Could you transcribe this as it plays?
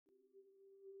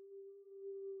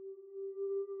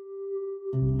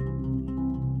Hey,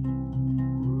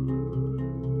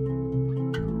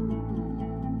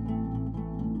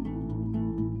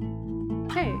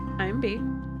 I'm B.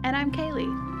 And I'm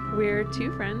Kaylee. We're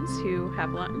two friends who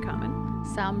have a lot in common.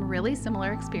 Some really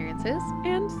similar experiences.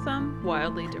 And some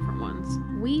wildly different ones.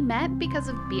 We met because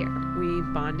of beer. We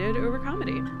bonded over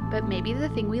comedy. But maybe the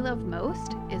thing we love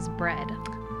most is bread.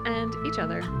 And each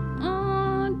other.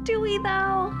 Do we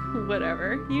though?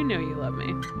 Whatever. You know you love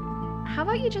me. How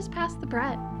about you just pass the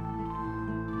bread?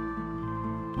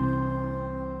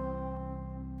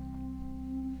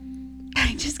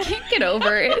 I just can't get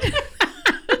over it.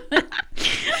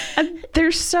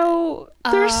 They're so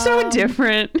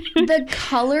different. The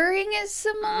coloring is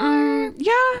similar.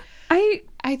 Yeah, I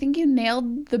think you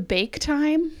nailed the bake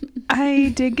time.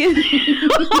 I did get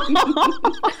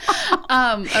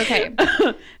Okay.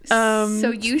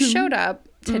 So you showed up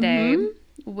today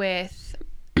with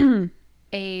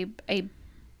a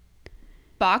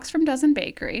box from Dozen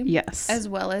Bakery. Yes. As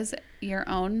well as your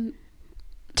own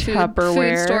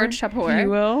Tupperware, food storage Tupperware. if you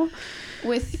will.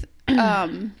 With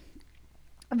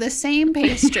the same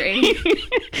pastry.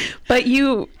 But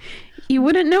you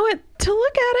wouldn't know it to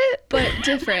look at it. But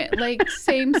different. Like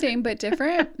same but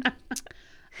different.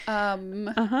 And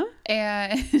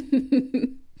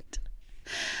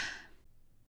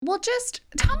well, just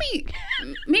tell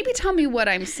me what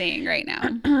I'm seeing right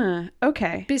now.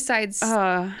 Okay. Besides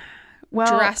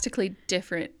drastically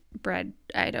different bread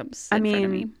items in front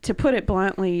of me. To put it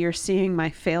bluntly, you're seeing my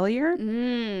failure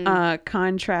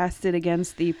contrasted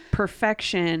against the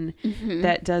perfection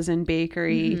that Dozen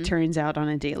Bakery turns out on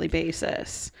a daily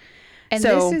basis. And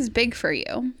this is big for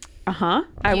you.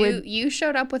 You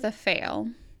showed up with a fail.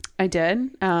 I did.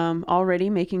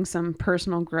 Already making some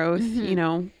personal growth,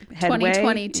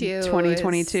 headway.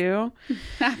 2022.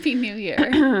 Happy New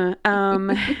Year.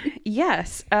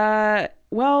 Yes.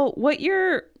 Well, what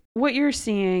you're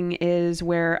seeing is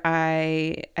where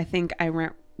I think I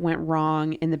went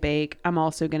wrong in the bake. I'm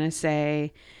also going to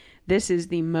say this is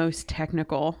the most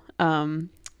technical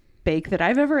bake that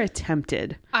I've ever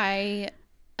attempted. I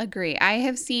agree. I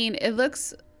have seen,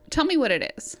 tell me what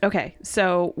it is. Okay.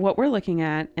 So what we're looking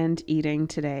at and eating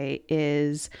today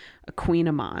is a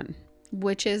Kouign-Amann.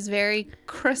 Which is very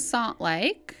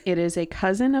croissant-like. It is a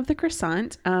cousin of the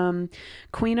croissant.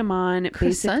 Kouign-Amann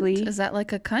basically... Is that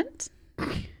like a cunt?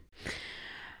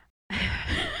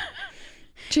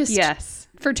 Yes.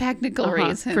 For technical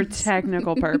reasons. For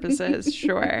technical purposes,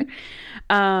 sure.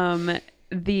 The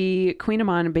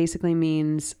Kouign-Amann basically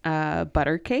means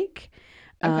butter cake.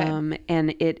 Okay.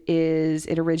 And it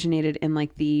originated in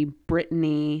like the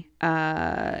Brittany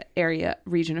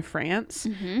region of France,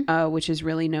 which is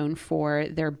really known for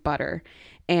their butter.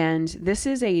 And this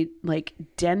is a like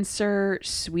denser,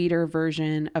 sweeter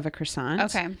version of a croissant.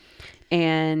 Okay.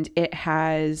 And it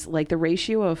has like the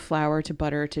ratio of flour to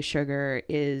butter to sugar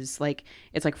is like,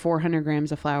 it's like 400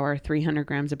 grams of flour, 300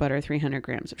 grams of butter, 300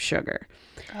 grams of sugar.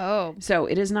 Oh. So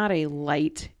it is not a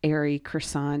light, airy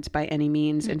croissant by any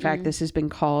means. In fact, this has been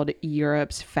called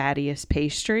Europe's fattiest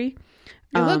pastry.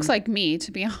 It looks like me, to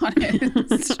be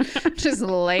honest. Just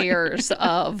layers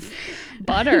of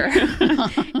butter.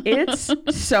 It's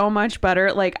so much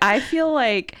butter. Like, I feel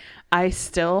like I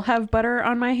still have butter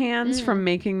on my hands from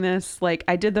making this. Like,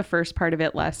 I did the first part of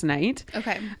it last night.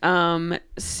 Okay.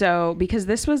 So because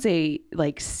this was a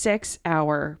like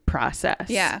 6-hour process.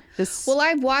 Yeah. Well,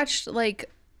 I've watched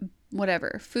like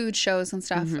food shows and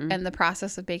stuff and the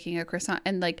process of baking a croissant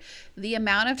and like the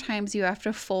amount of times you have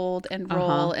to fold and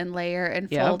roll and layer and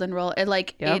fold and roll. And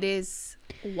like it is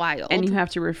wild. And you have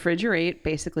to refrigerate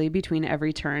basically between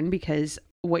every turn because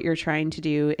what you're trying to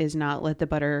do is not let the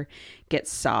butter get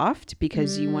soft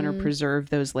because you want to preserve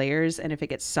those layers. And if it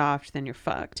gets soft, then you're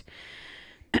fucked.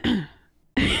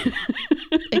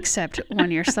 Except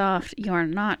when you're soft, you're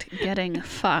not getting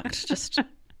fucked. Just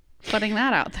putting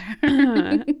that out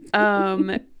there.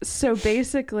 So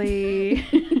basically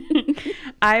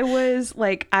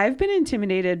I've been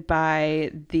intimidated by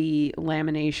the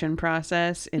lamination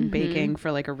process in baking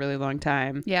for like a really long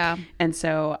time. Yeah. And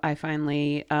so I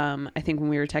finally, I think when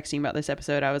we were texting about this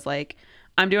episode, I was like,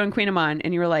 I'm doing Kouign-Amann.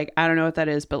 And you were like, I don't know what that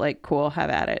is, but like, cool, have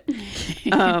at it.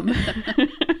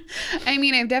 I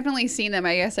mean, I've definitely seen them.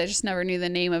 I guess I just never knew the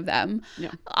name of them.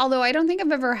 Yeah. Although I don't think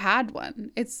I've ever had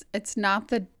one. It's not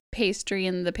the pastry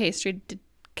in the pastry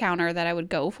counter that I would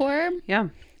go for. Yeah.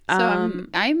 So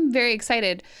I'm very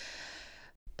excited.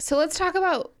 So let's talk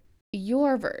about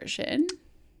your version.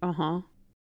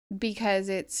 Because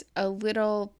it's a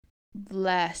little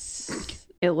less.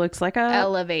 It looks like a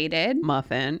elevated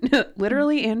muffin,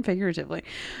 literally and figuratively.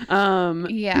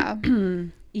 Yeah.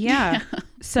 Yeah.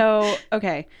 So,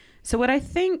 okay. So what I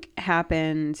think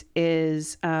happened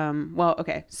is,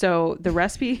 okay. So the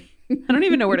recipe, I don't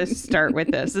even know where to start with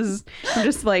this. I'm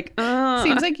just like,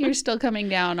 Seems like you're still coming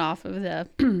down off of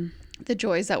the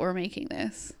joys that we're making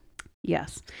this.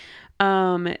 Yes.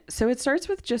 So it starts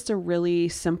with just a really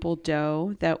simple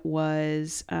dough that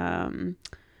was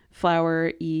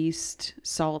flour, yeast,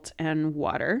 salt, and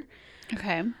water.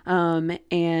 Okay.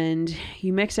 And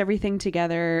you mix everything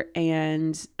together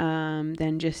and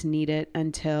then just knead it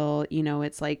until,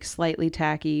 it's like slightly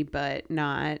tacky, but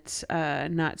not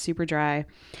super dry.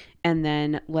 And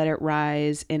then let it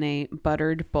rise in a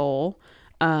buttered bowl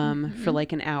for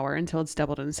like an hour until it's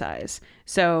doubled in size.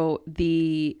 So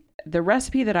the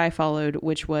recipe that I followed,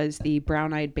 which was the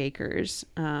Brown-Eyed Baker's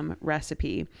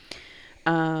recipe,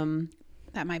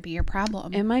 that might be your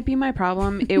problem. it might be my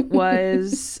problem. It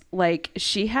was like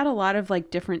she had a lot of like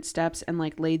different steps and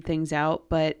like laid things out.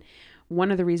 But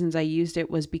one of the reasons I used it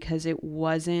was because it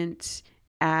wasn't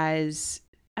as,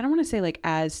 I don't want to say like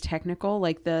as technical.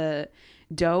 Like the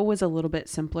dough was a little bit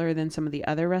simpler than some of the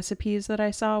other recipes that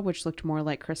I saw, which looked more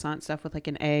like croissant stuff with like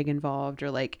an egg involved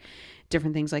or like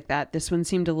different things like that. This one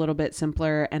seemed a little bit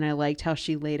simpler, and I liked how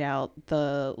she laid out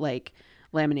the like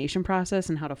lamination process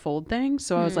and how to fold things.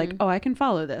 So I was like, oh, I can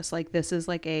follow this. Like this is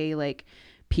like a like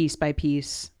piece by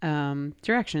piece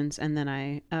directions. And then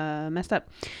I messed up.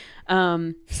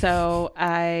 So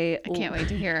I can't wait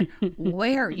to hear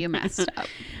where you messed up.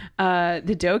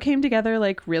 The dough came together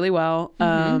like really well.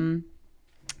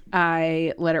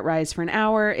 I let it rise for an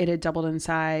hour. It had doubled in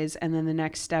size. And then the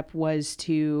next step was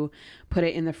to put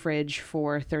it in the fridge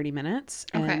for 30 minutes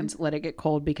and let it get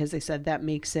cold, because they said that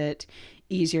makes it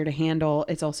easier to handle.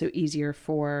 It's also easier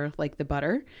for like the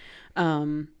butter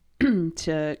to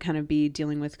kind of be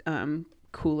dealing with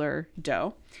cooler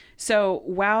dough. So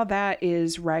while that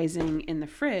is rising in the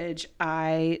fridge,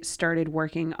 I started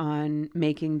working on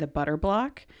making the butter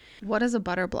block. What is a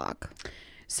butter block?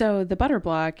 So the butter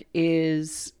block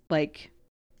is like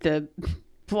the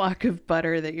block of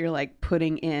butter that you're like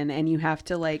putting in, and you have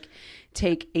to like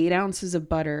take 8 ounces of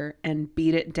butter and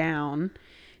beat it down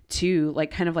to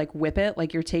like kind of like whip it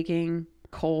like you're taking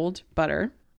cold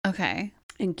butter. Okay.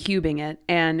 And cubing it.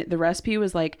 And the recipe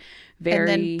was like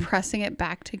very... And then pressing it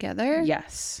back together?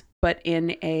 Yes. But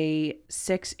in a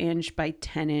 6-inch by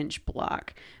 10-inch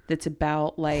block that's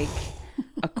about like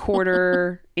a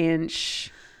 1/4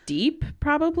 inch deep,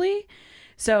 probably.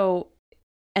 So,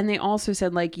 and they also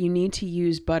said like you need to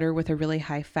use butter with a really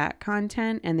high fat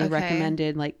content, and they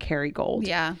recommended like Kerrygold.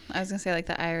 Yeah, I was gonna say like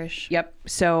the Irish. Yep.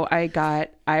 So I got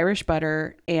Irish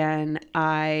butter and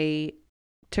I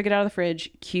took it out of the fridge,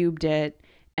 cubed it,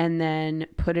 and then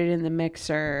put it in the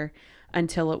mixer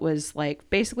until it was like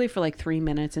basically for like 3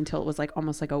 minutes, until it was like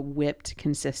almost like a whipped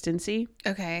consistency.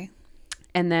 Okay.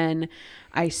 And then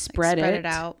I spread it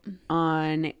out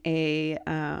on a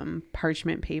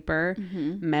parchment paper,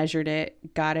 measured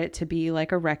it, got it to be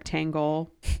like a rectangle,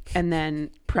 and then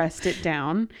pressed it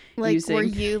down. Like, were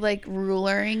you like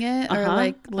rulering it or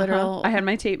like literal? I had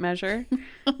my tape measure.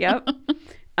 Yep.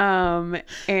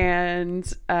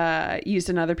 And used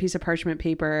another piece of parchment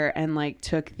paper and like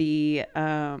took the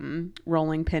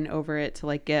rolling pin over it to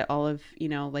like get all of,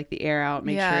 like the air out,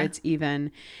 make sure it's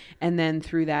even, and then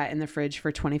threw that in the fridge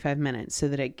for 25 minutes so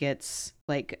that it gets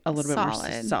like a little bit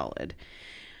more solid.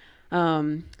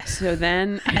 So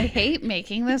then I hate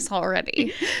making this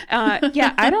already.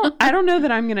 Yeah, I don't know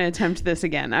that I'm going to attempt this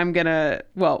again.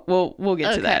 We'll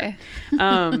get to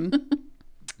that.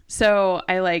 So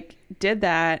I like did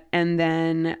that and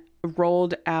then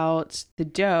rolled out the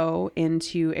dough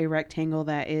into a rectangle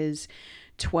that is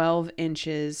 12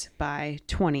 inches by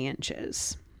 20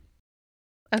 inches.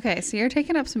 Okay, so you're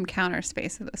taking up some counter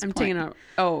space at this point. I'm taking up.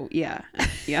 Oh, yeah.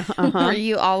 Yeah. Were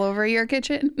you all over your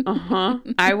kitchen?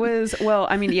 I was,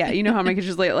 yeah, you know how my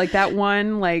kitchen's like that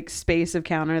one like space of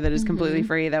counter that is completely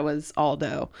free. That was all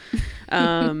dough.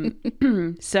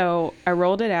 So I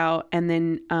rolled it out and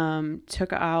then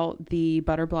took out the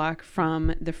butter block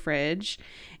from the fridge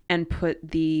and put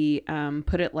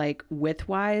it like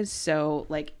widthwise. So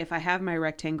like if I have my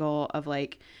rectangle of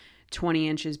like 20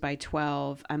 inches by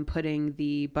 12, I'm putting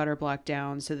the butter block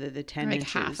down so that the 10 like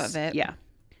inches, half of it. Yeah.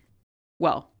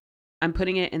 Well, I'm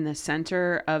putting it in the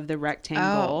center of the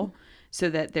rectangle so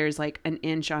that there's like an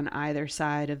inch on either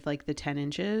side of like the 10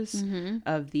 inches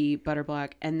of the butter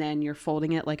block. And then you're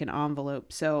folding it like an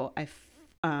envelope. So I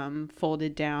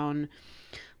folded down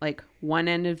like one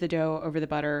end of the dough over the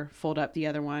butter, fold up the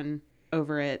other one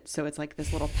over it. So it's like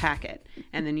this little packet.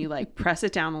 And then you like press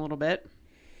it down a little bit.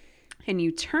 And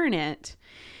you turn it,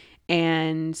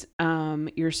 And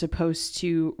you're supposed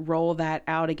to roll that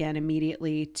out again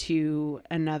immediately to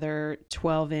another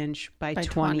 12-inch by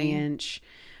 20-inch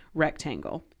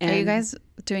rectangle. And are you guys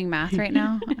doing math right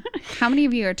now? How many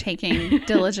of you are taking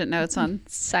diligent notes on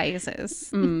sizes?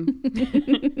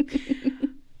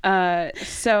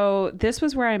 So this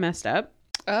was where I messed up.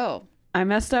 Oh. I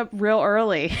messed up real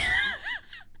early.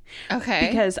 Okay.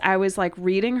 Because I was like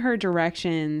reading her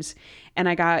directions and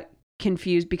I got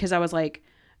confused because I was like,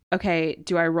 okay,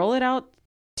 do I roll it out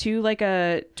to like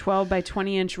a 12 by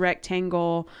 20-inch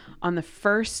rectangle on the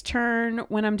first turn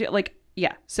when I'm doing like,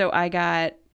 yeah. So I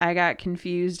got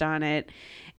confused on it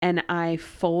and I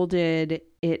folded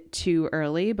it too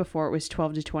early before it was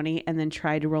 12 to 20 and then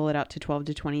tried to roll it out to 12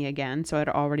 to 20 again. So I'd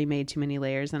already made too many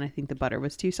layers and I think the butter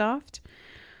was too soft.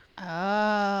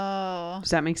 Oh.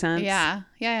 Does that make sense? Yeah.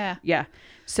 Yeah.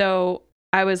 So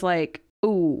I was like,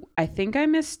 ooh, I think I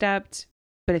misstepped,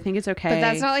 but I think it's okay. But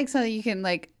that's not like something you can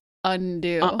like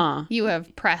undo. You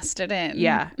have pressed it in.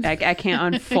 Yeah. I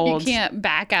can't unfold. You can't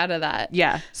back out of that.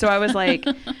 Yeah. So I was like,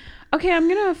 okay, I'm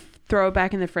going to throw it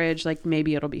back in the fridge. Like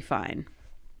maybe it'll be fine.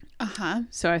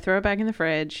 So I throw it back in the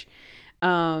fridge.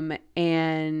 Should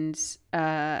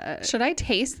I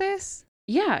taste this?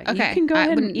 Yeah, okay. You can go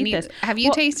ahead and eat this. Have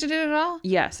you tasted it at all?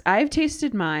 Yes, I've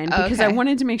tasted mine because I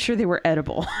wanted to make sure they were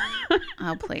edible.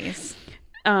 Oh, please.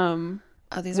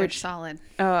 These are solid.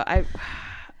 I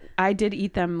did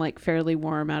eat them like fairly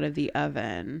warm out of the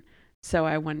oven, so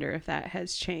I wonder if that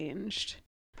has changed.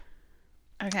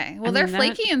 Okay. Well, they're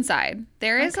flaky inside.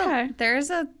 There is a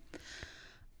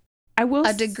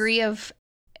degree of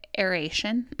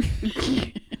aeration.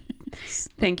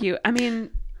 Thank you. I mean,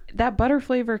 that butter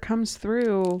flavor comes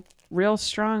through real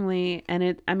strongly and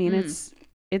it's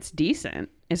decent.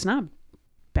 It's not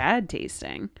bad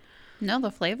tasting. No,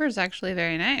 the flavor is actually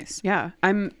very nice. Yeah.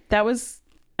 I'm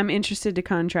interested to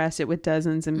contrast it with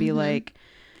dozens and be like,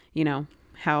 you know,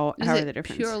 how are the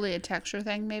difference? Purely a texture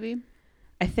thing maybe?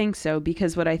 I think so,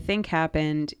 because what I think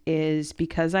happened is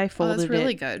because I folded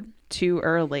really it good. Too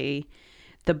early,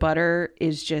 the butter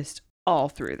is just all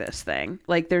through this thing.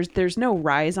 Like there's no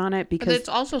rise on it because but it's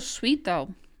also sweet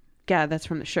though. Yeah, that's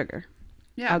from the sugar.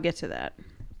 Yeah. I'll get to that.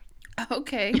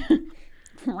 Okay.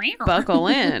 Buckle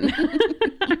in.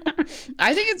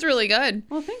 I think it's really good.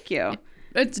 Well, thank you.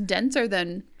 It's denser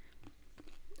than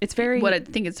it's very what I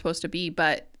think it's supposed to be,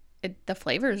 but the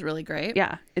flavor is really great.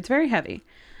 Yeah, it's very heavy.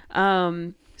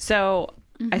 So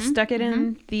I stuck it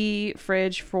in the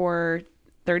fridge for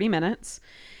 30 minutes.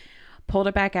 Pulled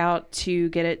it back out to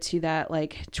get it to that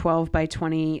like 12 by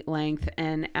 20 length.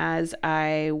 And as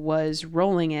I was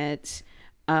rolling it,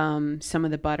 some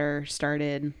of the butter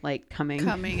started like coming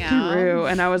out through.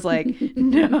 And I was like,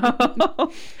 no.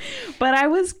 But I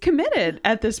was committed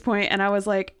at this point. And I was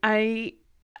like, I'm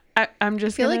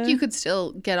just I feel like you could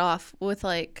still get off with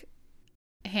like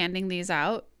handing these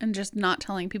out and just not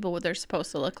telling people what they're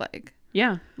supposed to look like.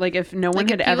 Yeah. Like if no one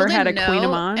had ever had a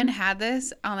Kouign-Amann and had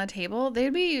this on a table,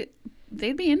 they'd be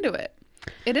into it.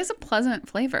 It is a pleasant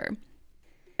flavor.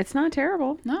 It's not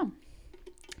terrible. No.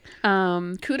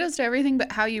 Kudos to everything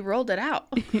but how you rolled it out.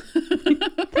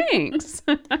 Thanks.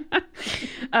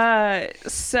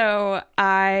 So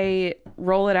I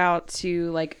roll it out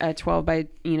to like a 12 by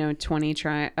 20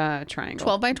 triangle.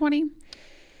 12 by 20?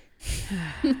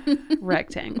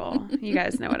 Rectangle. You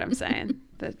guys know what I'm saying.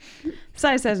 The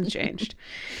size hasn't changed.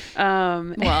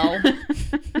 Well,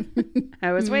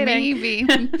 I was waiting. Maybe.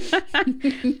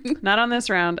 Not on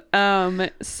this round.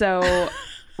 So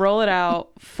roll it out,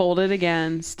 fold it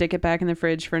again, stick it back in the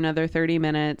fridge for another 30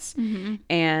 minutes,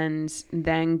 and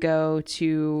then go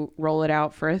to roll it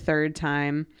out for a third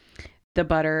time. The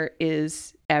butter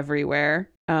is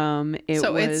everywhere.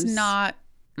 It's not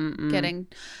getting...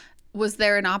 Was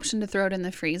there an option to throw it in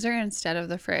the freezer instead of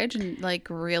the fridge and like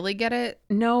really get it?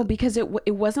 No, because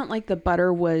it wasn't like the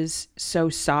butter was so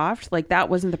soft. Like that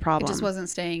wasn't the problem. It just wasn't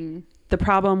staying. The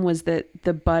problem was that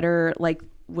the butter like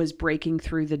was breaking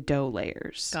through the dough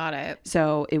layers. Got it.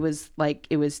 So it was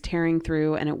tearing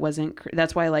through and it wasn't.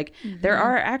 That's why like there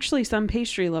are actually some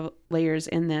pastry layers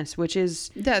in this, which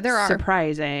is there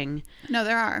surprising. No,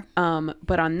 there are.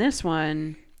 But on this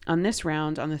one. On this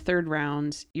round, on the third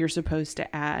round, you're supposed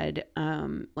to add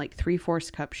like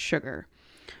 3/4 cup sugar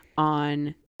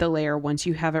on the layer once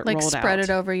you have it rolled out. Like spread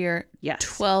it over your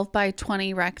 12 by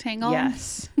 20 rectangle?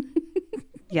 Yes.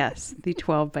 Yes, the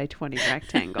 12 by 20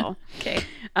 rectangle. Okay.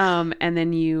 And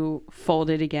then you fold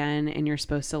it again, and you're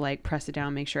supposed to like press it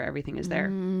down, make sure everything is there,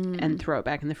 and throw it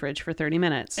back in the fridge for 30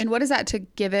 minutes. And what is that, to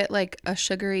give it like a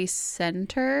sugary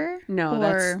center? No,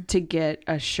 that's to get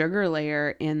a sugar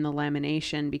layer in the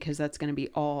lamination, because that's going to be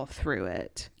all through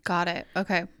it. Got it.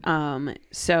 Okay.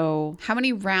 So how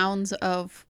many rounds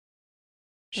of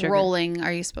rolling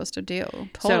are you supposed to do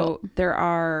total? So there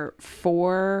are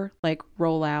 4 like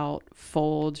roll out,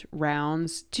 fold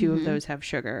rounds. 2 of those have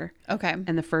sugar. Okay.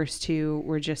 And the first 2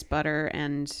 were just butter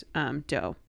and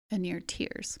dough. And your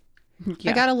tears.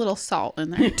 Yeah. I got a little salt in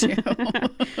there too.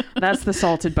 That's the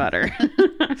salted butter.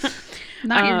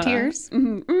 Not your tears?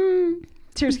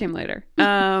 Tears came later.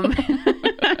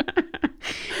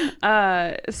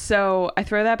 So I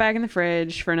throw that back in the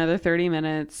fridge for another 30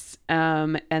 minutes,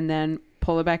 and then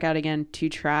pull it back out again to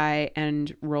try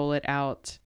and roll it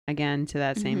out again to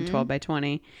that same 12 by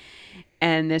 20.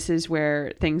 And this is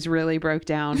where things really broke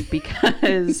down,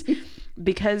 because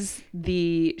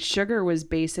the sugar was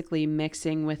basically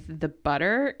mixing with the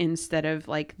butter instead of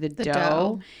like the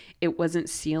dough. It wasn't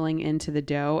sealing into the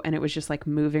dough, and it was just like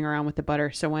moving around with the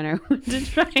butter. So when I went to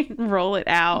try and roll it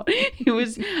out,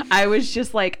 I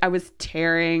was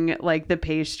tearing like the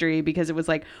pastry, because it was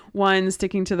like one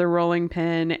sticking to the rolling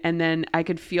pin, and then I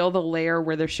could feel the layer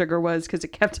where the sugar was, because it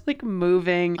kept like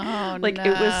moving. Oh, like no.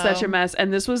 It was such a mess.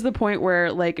 And this was the point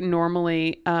where like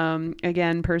normally,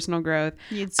 again, personal growth,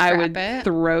 I would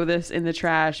throw this in the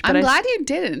trash. But I'm glad you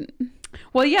didn't.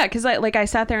 Well, yeah, because I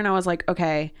sat there and I was like,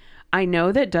 okay, I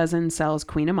know that Dozen sells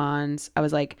Kouign-Amanns. I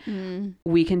was like,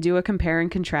 we can do a compare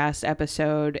and contrast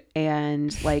episode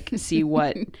and like see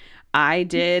what I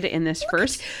did in this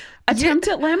first attempt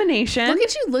at lamination. Look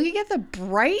at you looking at the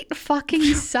bright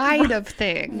fucking side of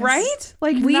things. Right?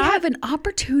 Like we have an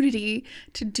opportunity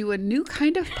to do a new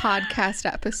kind of podcast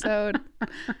episode.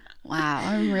 Wow,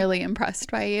 I'm really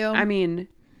impressed by you. I mean,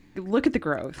 look at the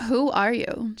growth. Who are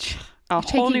you?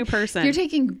 Whole new person. You're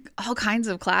taking all kinds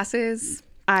of classes.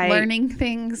 Learning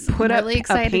things. Put up a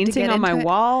painting on my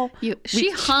wall.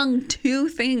 She hung 2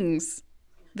 things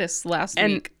this last week.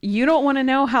 And you don't want to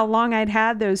know how long I'd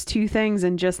had those 2 things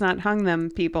and just not hung them,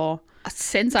 people.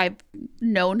 Since I've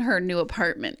known her new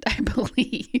apartment, I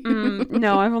believe.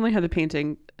 No, I've only had the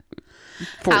painting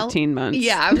 14 months.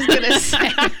 Yeah, I was going to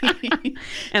say.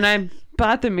 And I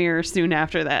bought the mirror soon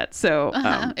after that. So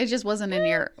it just wasn't in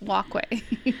your walkway.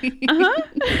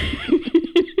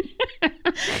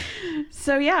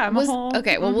 So yeah,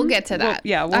 okay. Well, we'll get to that.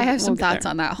 Well, I have some thoughts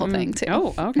on that whole thing too.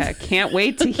 Oh, okay. Can't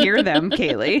wait to hear them,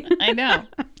 Kaylee. I know.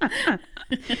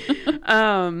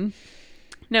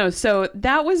 No, so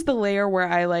that was the layer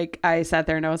where I sat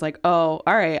there and I was like, oh,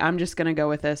 all right, I'm just gonna go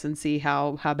with this and see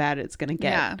how bad it's gonna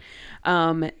get.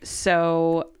 Yeah.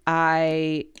 So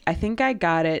I think I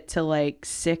got it to like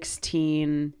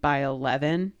 16 by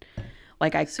 11.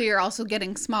 So you're also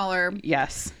getting smaller.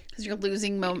 Yes. Because you're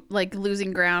losing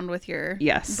ground with your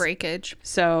breakage.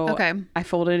 So I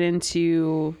fold it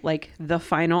into like the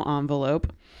final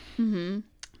envelope,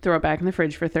 throw it back in the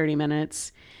fridge for 30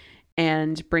 minutes,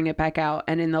 and bring it back out.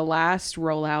 And in the last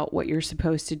rollout, what you're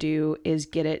supposed to do is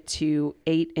get it to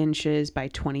 8 inches by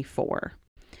 24.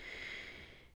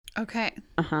 Okay.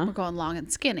 We're going long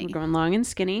and skinny.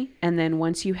 And then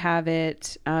once you have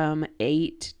it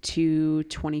 8 to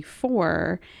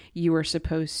 24, you are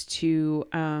supposed to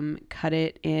cut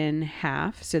it in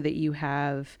half so that you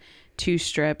have 2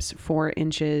 strips 4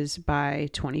 inches by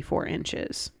 24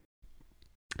 inches.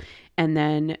 And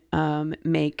then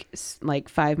make like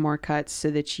 5 more cuts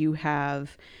so that you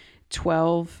have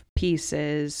 12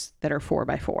 pieces that are 4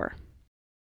 by 4.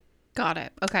 Got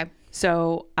it. Okay.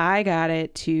 So I got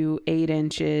it to 8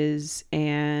 inches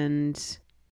and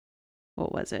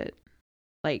what was it?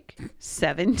 Like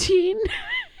 17?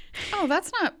 Oh,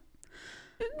 that's not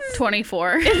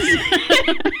 24.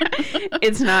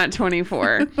 It's not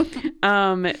 24.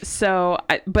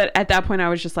 But at that point I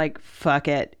was just like, fuck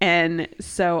it. And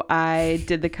so I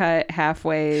did the cut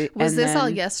halfway. Was this all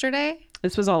yesterday?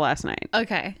 This was all last night.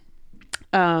 Okay.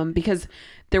 Because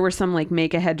there were some like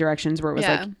make ahead directions where it was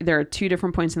like, there are 2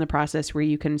 different points in the process where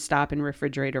you can stop and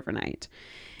refrigerate overnight.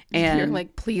 And you're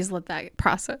like, please let that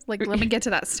process, like, let me get to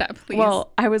that step, please.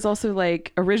 Well, I was also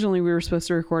like, originally we were supposed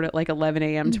to record at like 11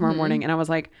 a.m. tomorrow morning. And I was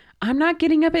like, I'm not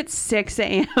getting up at 6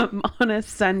 a.m. on a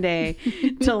Sunday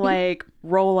to like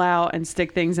roll out and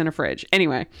stick things in a fridge.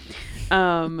 Anyway.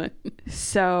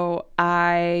 So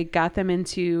I got them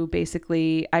into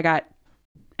basically, I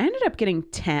ended up getting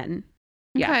 10.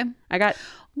 Yeah. Okay.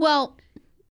 Well,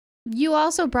 you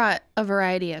also brought a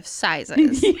variety of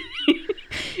sizes.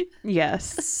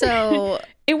 Yes. So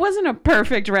it wasn't a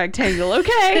perfect rectangle,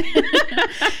 okay?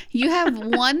 You have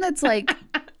one that's like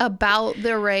about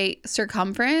the right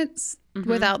circumference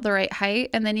without the right height,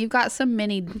 and then you've got some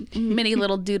mini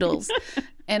little doodles,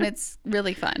 and it's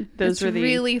really fun. It's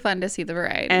really fun to see the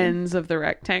variety. Ends of the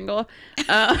rectangle.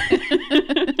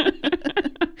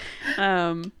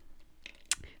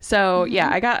 So yeah,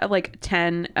 I got like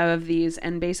 10 of these,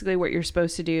 and basically what you're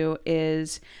supposed to do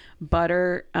is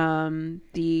butter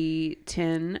the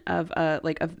tin of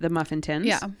the muffin tins.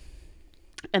 Yeah.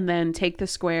 And then take the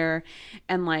square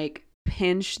and like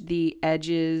pinch the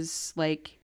edges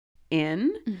like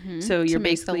in. So you're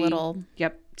basically to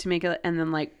make it, and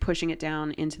then like pushing it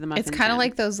down into the muffin tin. It's kind of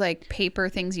like those like paper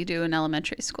things you do in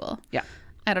elementary school. Yeah.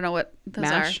 I don't know what those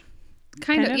Mash? are.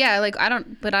 Kind of. Yeah, like I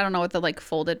don't know what the like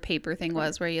folded paper thing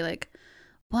was where you like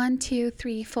 1, 2,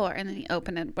 3, 4 and then you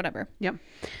open it, whatever. Yep.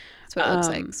 That's what it looks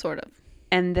like, sort of.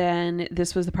 And then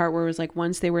this was the part where it was like,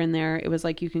 once they were in there, it was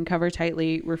like you can cover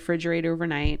tightly, refrigerate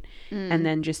overnight, and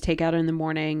then just take out in the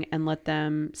morning and let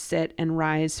them sit and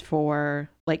rise for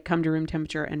like come to room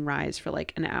temperature and rise for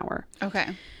like an hour.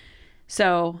 Okay.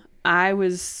 So I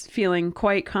was feeling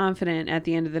quite confident at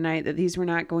the end of the night that these were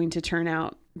not going to turn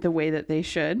out the way that they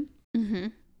should.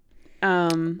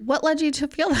 What led you to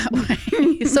feel that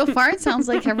way? So far, it sounds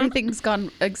like everything's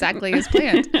gone exactly as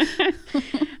planned.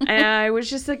 And I was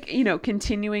just like,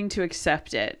 continuing to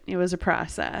accept it. It was a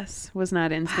process. It was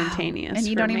not instantaneous. Wow. And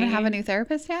you don't even have a new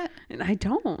therapist yet? And I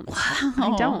don't. Wow.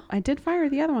 I don't. I did fire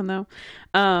the other one though.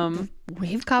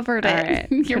 We've covered it.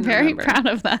 Right. You're very proud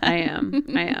of that. I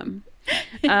am.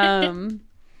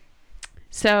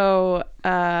 So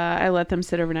I let them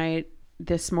sit overnight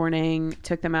this morning,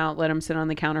 took them out, let them sit on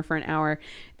the counter for an hour.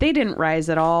 They didn't rise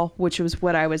at all, which was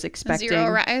what I was expecting.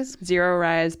 Zero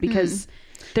rise because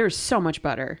there's so much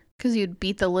butter. Because you'd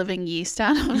beat the living yeast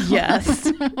out of them.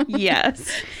 Yes.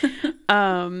 Yes.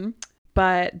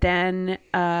 But then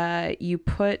you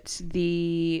put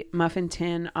the muffin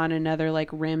tin on another like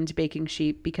rimmed baking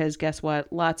sheet, because guess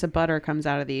what? Lots of butter comes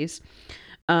out of these.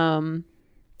 In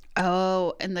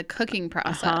the cooking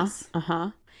process.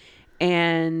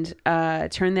 And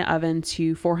turn the oven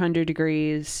to 400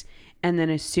 degrees. And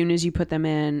then as soon as you put them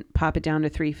in, pop it down to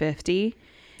 350.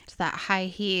 It's that high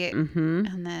heat.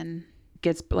 And then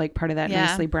gets like part of that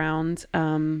nicely browned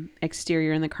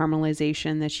exterior and the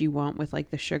caramelization that you want with like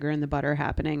the sugar and the butter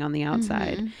happening on the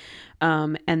outside.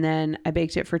 And then I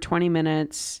baked it for 20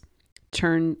 minutes,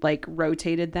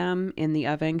 rotated them in the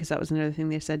oven, because that was another thing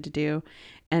they said to do,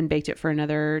 and baked it for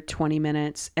another 20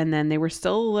 minutes. And then they were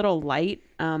still a little light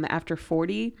after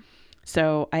 40.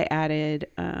 So I added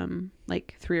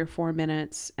 3 or 4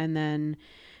 minutes, and then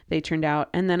they turned out.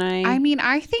 And then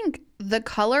I think the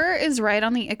color is right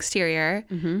on the exterior,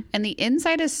 and the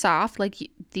inside is soft like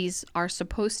these are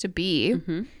supposed to be.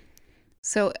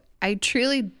 So I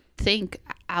truly think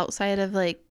outside of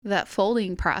like that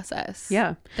folding process,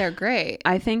 they're great.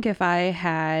 I think if I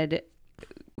had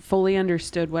fully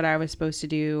understood what I was supposed to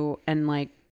do and like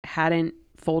hadn't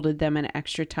folded them an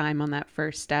extra time on that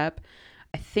first step,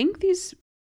 I think these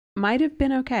might have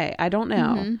been okay. I don't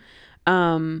know.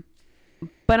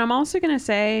 But I'm also going to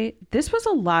say this was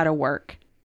a lot of work.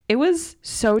 It was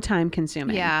so time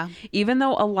consuming. Yeah. Even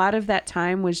though a lot of that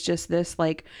time was just this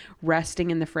like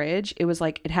resting in the fridge, it was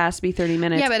like, it has to be 30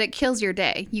 minutes. Yeah, but it kills your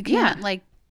day. You can't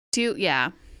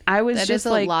I was that just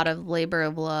is a lot of labor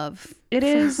of love. It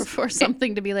is for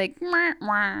something to be like,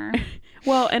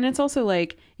 well, and it's also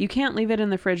like, you can't leave it in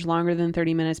the fridge longer than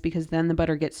 30 minutes because then the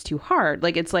butter gets too hard.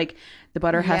 Like, it's like the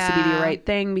butter has to be the right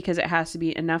thing, because it has to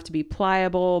be enough to be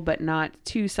pliable, but not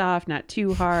too soft, not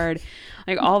too hard.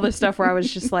 Like all this stuff where I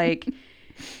was just like,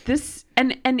 this,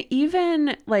 and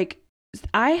even like,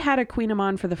 I had a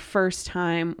Kouign-Amann for the first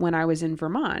time when I was in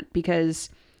Vermont, because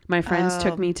my friends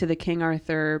took me to the King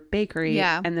Arthur bakery,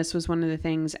 and this was one of the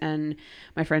things, and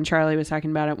my friend Charlie was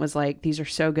talking about it, was like, these are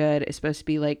so good. It's supposed to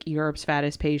be like Europe's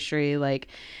fattest pastry. Like,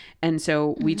 and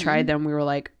so we tried them. We were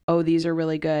like, oh, these are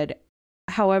really good.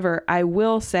 However, I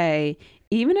will say,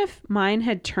 even if mine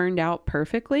had turned out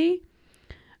perfectly,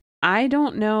 I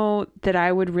don't know that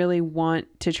I would really want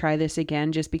to try this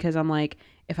again, just because I'm like,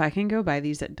 if I can go buy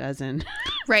these at Dozen.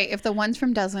 Right. If the ones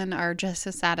from Dozen are just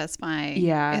as satisfying.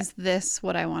 Yeah. Is this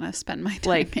what I want to spend my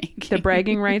time making? The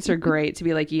bragging rights are great to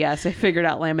be like, yes, I figured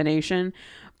out lamination,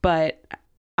 but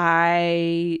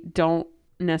I don't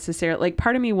necessarily, like,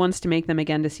 part of me wants to make them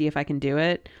again to see if I can do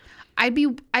it. I'd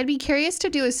be curious to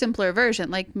do a simpler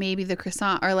version, like maybe the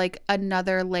croissant, or like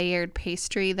another layered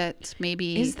pastry that's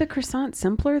maybe... Is the croissant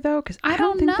simpler though? Because I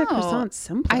don't think the croissant's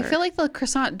simpler. I feel like the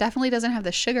croissant definitely doesn't have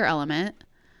the sugar element.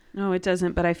 No, it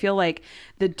doesn't. But I feel like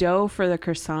the dough for the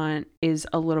croissant is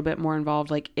a little bit more involved.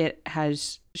 Like, it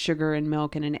has sugar and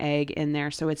milk and an egg in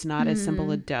there, so it's not as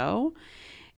simple a dough.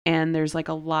 and there's like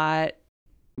a lot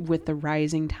with the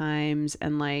rising times,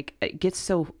 and like it's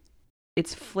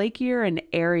flakier and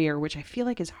airier, which I feel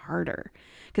like is harder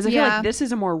because I feel like this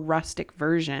is a more rustic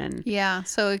version. Yeah,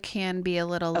 so it can be a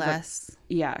little less.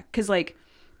 Because like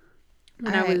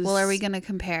when All right, well, are we going to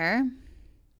compare?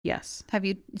 Yes.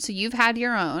 So you've had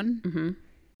your own. Mm-hmm.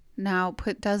 Now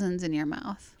put dozens in your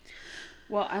mouth.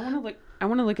 Well, I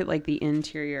want to look at like the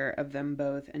interior of them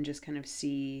both and just kind of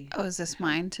see. Oh, is this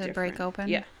mine to different. Break open?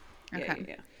 Yeah.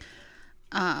 Okay.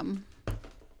 Yeah.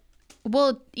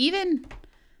 Well, even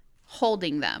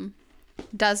holding them,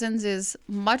 dozens is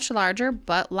much larger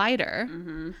but lighter.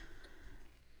 Mm-hmm.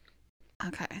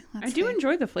 Okay. I do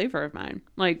enjoy the flavor of mine.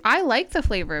 Like, I like the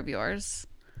flavor of yours.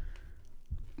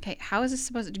 Okay, how is this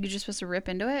supposed to... You're just supposed to rip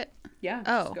into it? Yeah.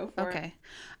 Oh, just go for okay. it.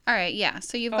 All right, yeah.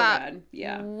 So you've got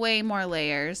way more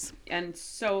layers. And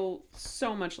so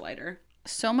much lighter.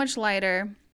 So much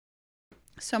lighter.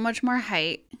 So much more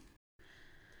height.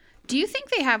 Do you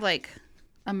think they have, like,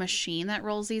 a machine that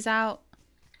rolls these out?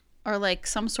 Or, like,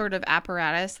 some sort of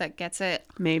apparatus that gets it?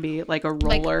 Maybe, like a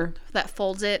roller. Like, that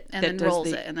folds it and then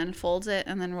rolls it. And then folds it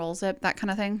and then rolls it. That kind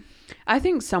of thing? I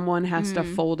think someone has to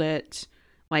fold it...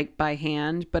 like by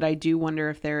hand, but I do wonder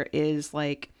if there is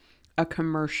like a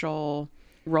commercial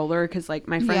roller, because like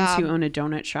my friends who own a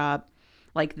donut shop,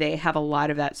 like they have a lot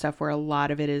of that stuff where a lot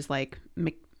of it is like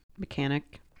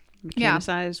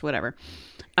mechanicized, whatever.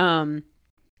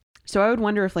 So I would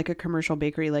wonder if like a commercial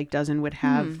bakery like Dozen would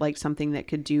have like something that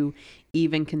could do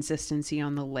even consistency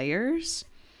on the layers.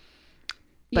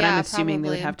 But I'm assuming probably.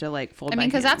 They would have to like fold. I mean,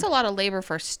 because that's a lot of labor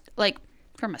for like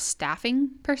from a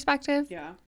staffing perspective.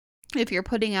 Yeah. If you're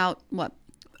putting out,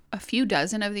 a few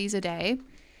dozen of these a day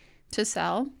to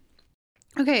sell.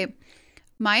 Okay.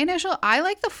 I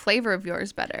like the flavor of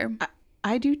yours better.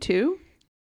 I do too.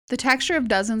 The texture of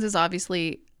Dozens is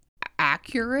obviously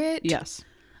accurate. Yes.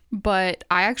 But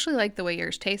I actually like the way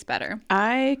yours tastes better.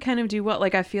 I kind of do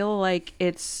like, I feel like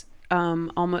it's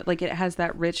almost like it has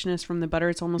that richness from the butter.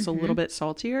 It's almost a little bit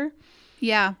saltier.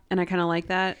 Yeah. And I kind of like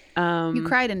that. You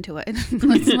cried into it.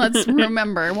 let's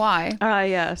remember why.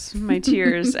 Yes. My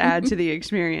tears add to the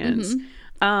experience.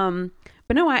 But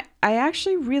no, I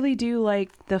actually really do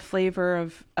like the flavor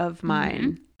of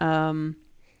mine.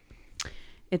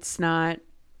 It's not,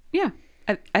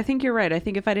 I think you're right. I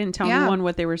think if I didn't tell anyone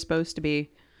what they were supposed to be,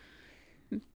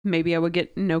 maybe I would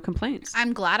get no complaints.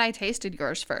 I'm glad I tasted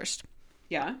yours first.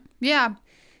 Yeah? Yeah.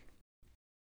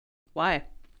 Why?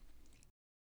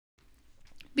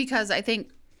 Because I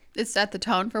think it set the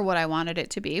tone for what I wanted it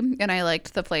to be, and I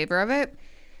liked the flavor of it.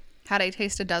 Had I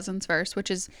tasted Dozens first,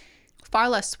 which is far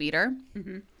less sweeter,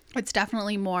 it's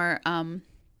definitely more and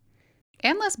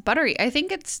less buttery. I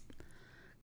think it's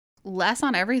less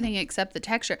on everything except the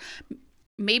texture.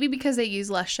 Maybe because they use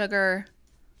less sugar,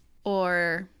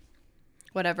 or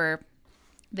whatever.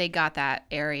 They got that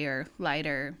airier,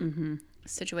 lighter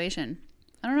situation.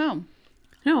 I don't know.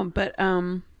 No, but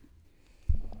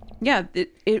yeah,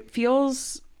 it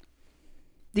feels,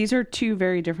 these are two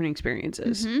very different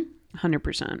experiences.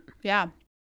 100%. Yeah.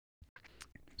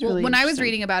 Well, really when I was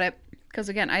reading about it, because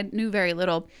again, I knew very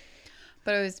little,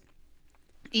 but it was,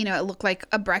 it looked like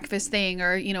a breakfast thing,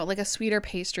 or, like a sweeter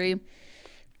pastry.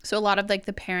 So a lot of like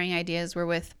the pairing ideas were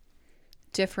with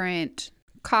different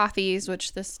coffees,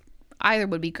 which this either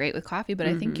would be great with coffee, but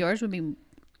I think yours would be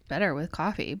better with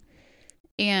coffee.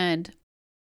 And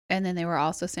then they were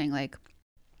also saying like,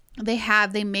 they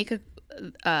make a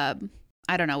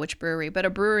I don't know which brewery, but a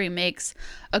brewery makes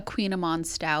a Kouign-Amann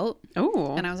stout.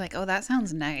 Oh. And I was like, oh, that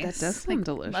sounds nice. That does sound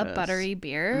delicious. A buttery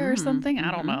beer or something.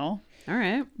 I don't know. All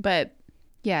right. But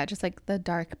yeah, just like the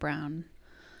dark brown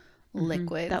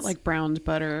liquids. That like browned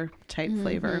butter type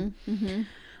flavor.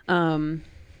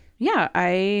 Yeah,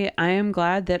 I am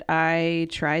glad that I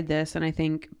tried this, and I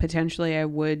think potentially I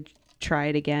would try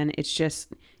it again. It's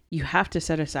just, you have to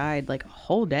set aside like a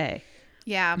whole day.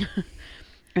 Yeah.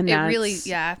 And it really,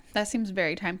 that seems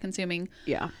very time consuming.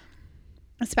 Yeah.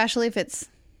 Especially if it's,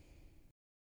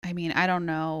 I don't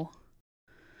know.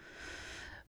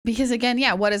 Because again,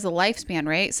 what is the lifespan,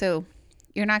 right? So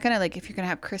you're not going to if you're going to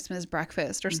have Christmas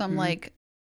breakfast or some like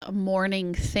a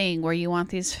morning thing where you want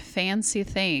these fancy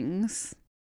things,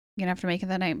 you're going to have to make it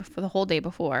the night before, the whole day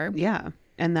before. Yeah.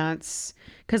 And that's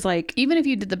because even if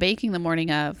you did the baking the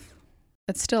morning of,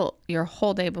 it's still your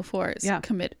whole day before is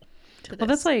committed. Well,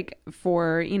 that's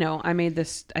for, I made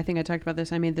this, I think I talked about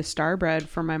this. I made the star bread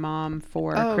for my mom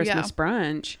for Christmas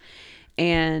brunch.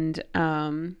 And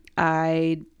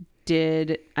I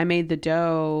made the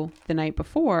dough the night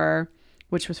before,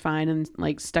 which was fine, and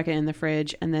stuck it in the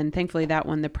fridge. And then thankfully that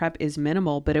one, the prep is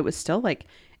minimal, but it was still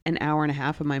an hour and a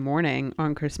half of my morning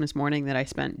on Christmas morning that I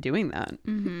spent doing that.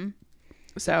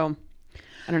 So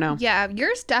I don't know. Yeah,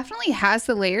 yours definitely has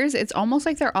the layers. It's almost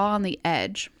like they're all on the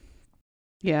edge.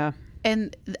 Yeah.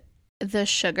 And the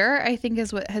sugar, I think,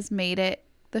 is what has made it,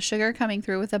 the sugar coming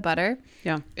through with the butter.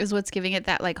 Yeah. Is what's giving it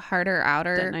that like harder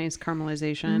outer. That nice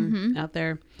caramelization out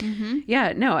there.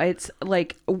 Yeah. No, it's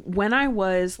like when I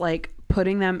was like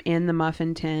putting them in the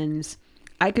muffin tins,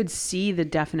 I could see the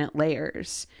definite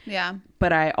layers. Yeah.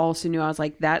 But I also knew, I was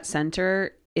like, that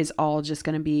center is all just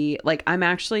going to be like, I'm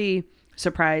actually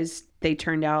surprised they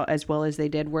turned out as well as they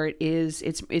did, where it's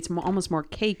almost more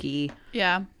cakey.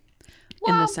 Yeah.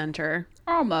 In the center.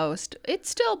 Almost. It's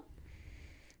still,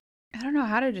 I don't know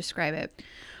how to describe it.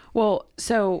 Well,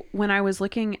 so when I was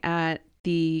looking at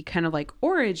the kind of like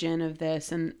origin of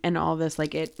this and all this,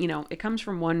 like it, you know, it comes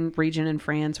from one region in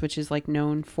France, which is like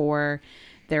known for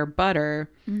their butter.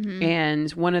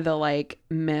 And one of the like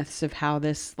myths of how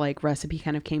this like recipe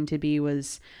kind of came to be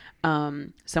was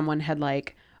someone had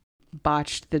like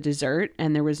botched the dessert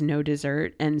and there was no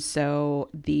dessert, and so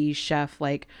the chef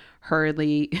like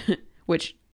hurriedly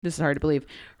which this is hard to believe,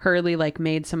 hurriedly like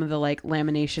made some of the like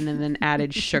lamination and then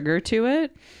added sugar to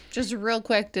it. Just real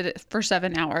quick, did it for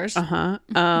 7 hours.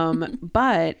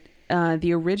 But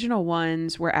the original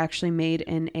ones were actually made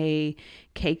in a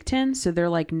cake tin, so they're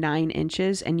like 9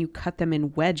 inches, and you cut them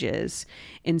in wedges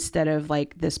instead of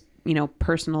like this, you know,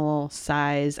 personal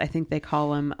size. I think they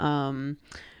call them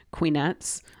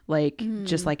Kouign-Amanns, like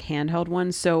just like handheld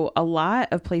ones. So a lot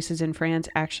of places in France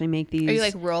actually make these. Are you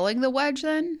like rolling the wedge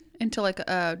then into like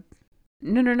a?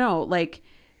 No. Like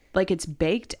it's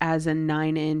baked as a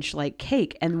 9-inch like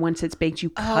cake, and once it's baked,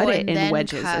 you cut it in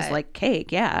wedges as like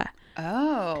cake. Yeah.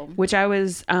 Oh. Which I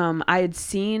was, I had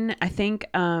seen, I think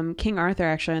King Arthur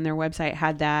actually on their website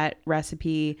had that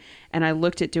recipe, and I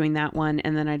looked at doing that one,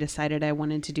 and then I decided I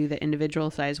wanted to do the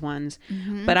individual size ones.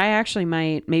 But I actually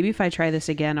might, maybe if I try this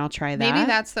again, I'll try that. Maybe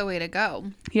that's the way to go.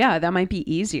 Yeah, that might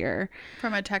be easier.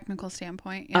 From a technical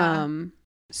standpoint. Yeah.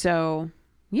 So,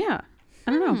 yeah,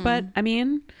 I don't know. But, I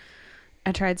mean,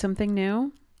 I tried something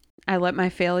new. I let my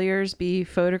failures be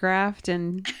photographed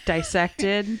and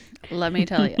dissected. Let me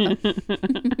tell you.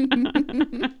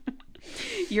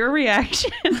 Your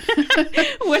reaction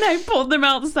when I pulled them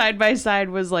out side by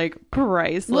side was like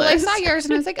priceless. Well, I saw yours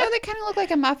and I was like, oh, they kind of look like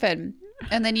a muffin.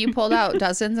 And then you pulled out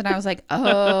dozens and I was like,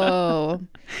 oh,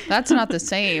 that's not the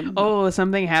same. Oh,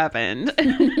 something happened.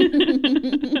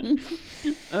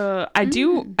 I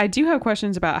do have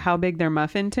questions about how big their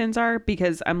muffin tins are,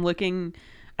 because I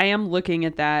am looking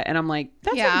at that and I'm like,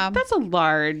 that's a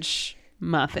large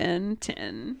muffin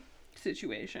tin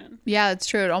situation. Yeah, it's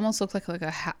true. It almost looks like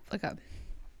a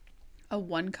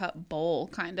 1-cup bowl,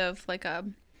 kind of like a,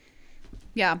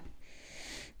 yeah,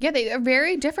 they are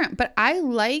very different. But I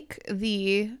like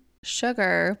the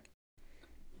sugar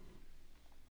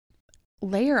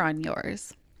layer on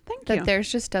yours. Thank you. That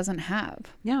theirs just doesn't have.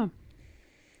 Yeah.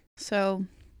 So,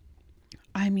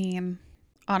 I mean,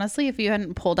 honestly, if you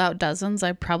hadn't pulled out dozens,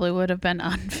 I probably would have been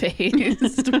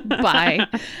unfazed by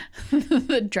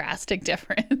the drastic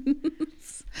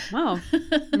difference. Well,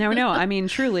 no. I mean,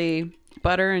 truly,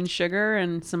 butter and sugar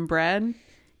and some bread.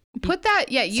 Put that,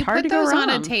 you put those on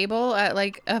a table at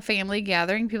like a family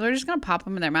gathering. People are just going to pop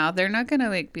them in their mouth. They're not going to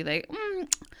like be like,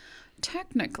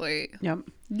 technically,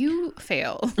 you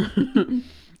fail.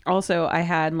 Also, I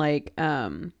had like,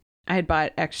 I had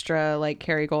bought extra like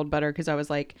Kerrygold butter because I was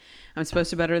like, I'm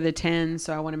supposed to butter the tin,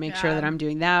 so I want to make sure that I'm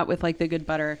doing that with like the good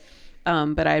butter.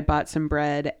 But I had bought some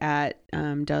bread at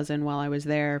Dozen while I was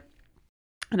there,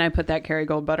 and I put that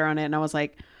Kerrygold butter on it, and I was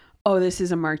like, oh, this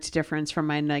is a marked difference from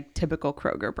my like typical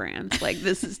Kroger brand. Like,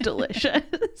 this is delicious.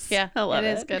 Yeah, I love it.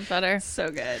 It is good butter. So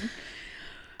good.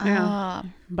 Yeah.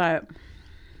 But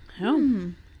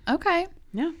okay.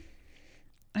 Yeah.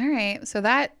 All right. So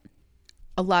that,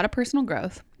 a lot of personal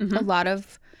growth, a lot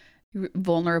of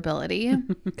vulnerability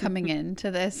coming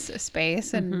into this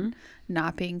space and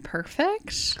not being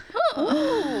perfect.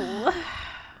 But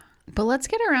let's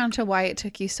get around to why it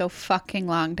took you so fucking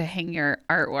long to hang your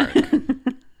artwork.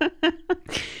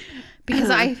 Because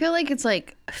I feel like it's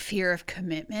like fear of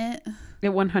commitment. It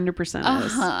 100%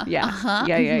 is.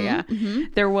 Yeah.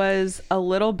 There was a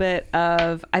little bit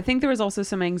of, I think there was also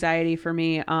some anxiety for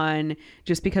me on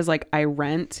just because like I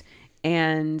rent,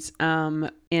 and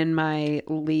in my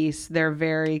lease, they're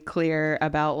very clear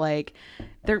about like,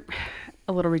 they're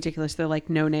a little ridiculous. They're like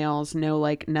no nails, no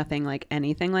like nothing, like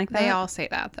anything like that. They all say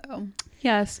that though.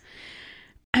 Yes.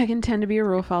 I can tend to be a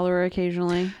rule follower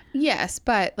occasionally. Yes,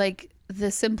 but like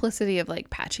the simplicity of like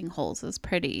patching holes is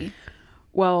pretty.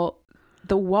 Well,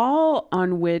 the wall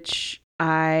on which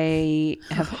I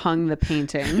have hung the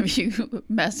painting. Have you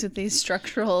messed with these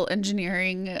structural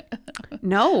engineering?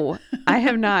 No, I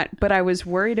have not. But I was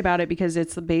worried about it because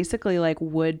it's basically like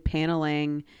wood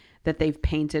paneling that they've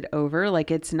painted over.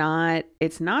 Like it's not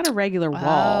a regular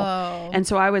wall. Oh. And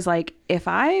so I was like, if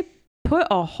I put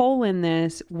a hole in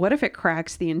this, what if it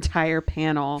cracks the entire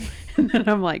panel? And then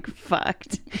I'm like,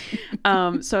 fucked.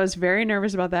 So I was very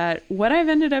nervous about that. What I've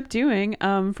ended up doing,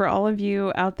 for all of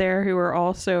you out there who are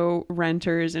also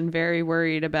renters and very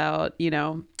worried about,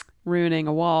 ruining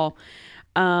a wall.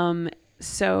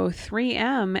 So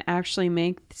 3M actually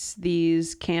makes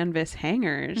these canvas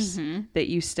hangers that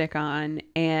you stick on.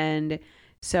 And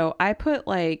so I put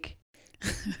like,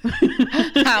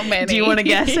 how many? Do you want to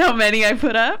guess how many I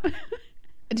put up?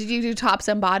 Did you do tops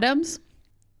and bottoms?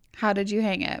 How did you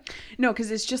hang it? No, because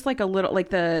it's just like a little, like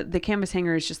the canvas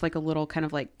hanger is just like a little kind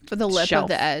of like for the lip of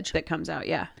the edge that comes out.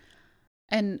 Yeah.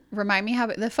 And remind me how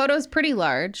the photo is pretty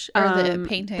large, or the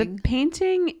painting. The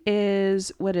painting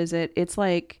is, what is it? It's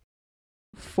like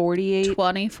 48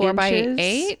 24 by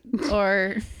 8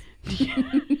 or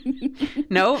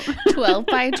nope. 12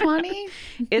 by 20.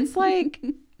 It's like,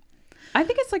 I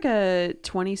think it's like a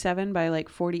 27 by like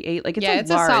 48. Like it's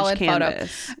a large solid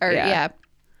canvas. Photo. Or yeah.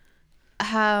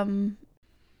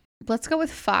 Let's go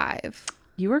with 5.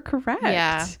 You were correct.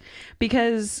 Yeah.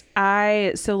 Because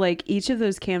so like each of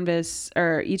those canvas,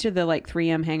 or each of the like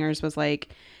 3M hangers was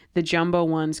like, the jumbo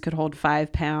ones could hold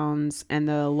 5 pounds and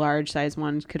the large size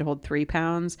ones could hold 3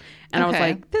 pounds. And I was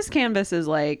like, this canvas is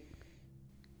like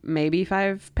maybe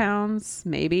 5 pounds,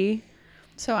 maybe.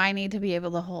 So I need to be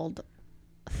able to hold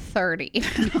 30.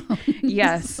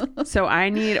 Yes. So I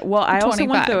also 25.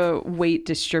 want the weight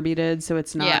distributed so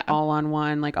it's not all on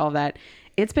one, like all that.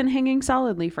 It's been hanging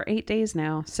solidly for 8 days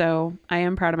now. So I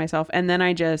am proud of myself. And then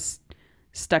I just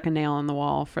stuck a nail in the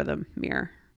wall for the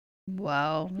mirror.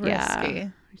 Whoa. Risky. Yeah,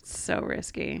 it's so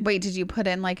risky. Wait, did you put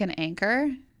in like an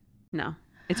anchor? No.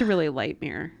 It's a really light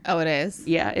mirror. Oh, it is?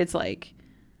 Yeah. It's like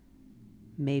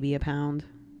maybe a pound.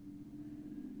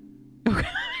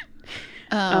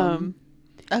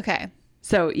 Okay.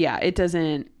 So yeah, it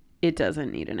doesn't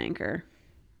need an anchor,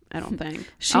 I don't think.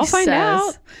 I'll find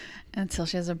out. Until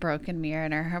she has a broken mirror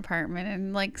in her apartment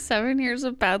and like 7 years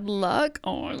of bad luck.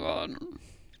 Oh my God.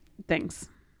 Thanks.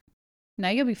 No,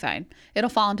 you'll be fine. It'll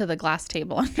fall into the glass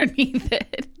table underneath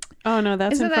it. Oh no,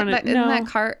 that's isn't that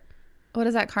cart? What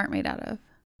is that cart made out of?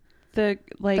 The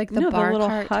bar the little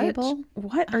cart hutch? Table?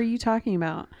 What are you talking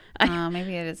about?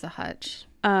 Maybe it is a hutch.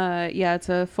 Yeah, it's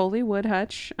a fully wood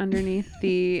hutch underneath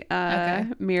the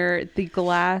mirror. The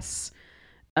glass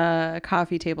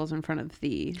coffee tables in front of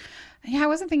the. Yeah, I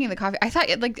wasn't thinking the coffee. I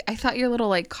thought your little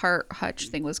like cart hutch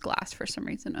thing was glass for some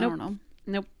reason. I don't know.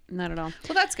 Nope, not at all.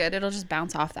 Well, that's good. It'll just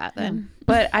bounce off that then.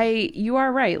 But you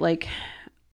are right. Like,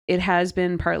 it has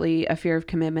been partly a fear of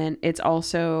commitment. It's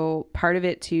also part of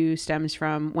it too stems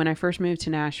from when I first moved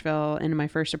to Nashville into my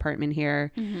first apartment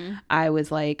here. Mm-hmm. I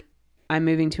was like, I'm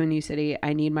moving to a new city.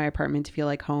 I need my apartment to feel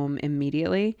like home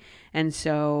immediately. And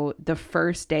so the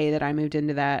first day that I moved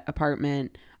into that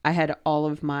apartment, I had all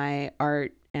of my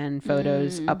art and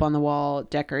photos up on the wall,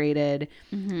 decorated.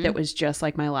 That was just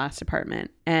like my last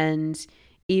apartment. And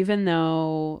even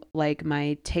though like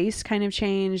my taste kind of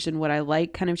changed and what I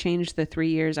like kind of changed the 3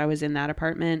 years I was in that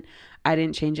apartment, I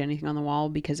didn't change anything on the wall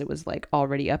because it was like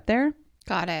already up there.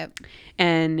 Got it.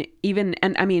 And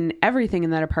I mean, everything in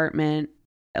that apartment,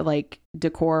 like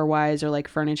decor wise or like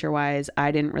furniture wise,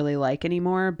 I didn't really like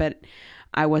anymore, but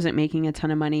I wasn't making a ton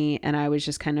of money. And I was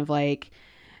just kind of like,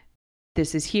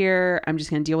 this is here. I'm just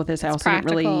going to deal with this. I also didn't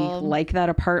really like that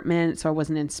apartment. So I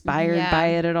wasn't inspired by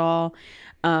it at all.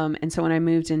 And so when I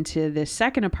moved into this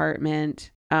second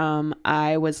apartment,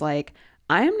 I was like,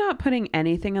 I am not putting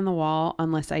anything on the wall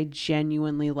unless I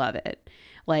genuinely love it.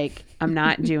 Like, I'm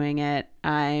not doing it.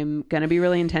 I'm going to be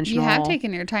really intentional. You have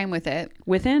taken your time with it.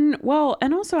 Within 4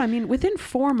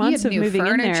 months of moving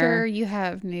in there. You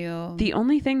have new. The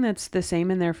only thing that's the same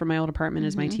in there for my old apartment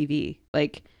is my TV.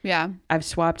 Like, yeah, I've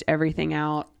swapped everything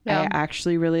out. Yeah. I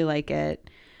actually really like it.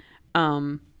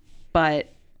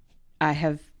 But I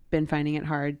have been finding it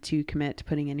hard to commit to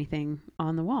putting anything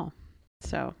on the wall.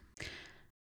 So.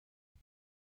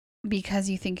 Because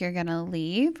you think you're going to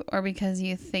leave, or because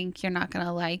you think you're not going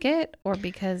to like it, or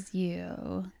because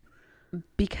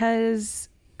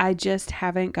I just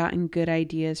haven't gotten good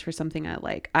ideas for something I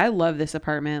like. I love this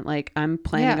apartment. Like, I'm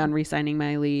planning on re-signing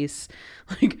my lease.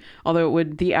 Like, although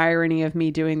the irony of me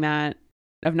doing that,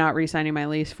 of not re-signing my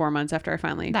lease 4 months after I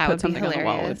finally put something on the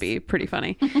wall would be pretty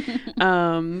funny.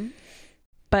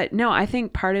 But no, I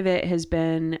think part of it has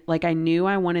been like, I knew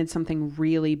I wanted something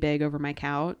really big over my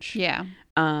couch. Yeah.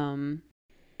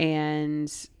 And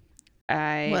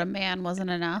What a man wasn't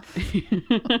enough.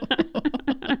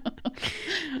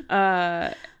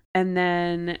 And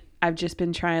then I've just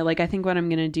been trying, like, I think what I'm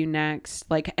going to do next,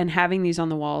 like, and having these on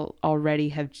the wall already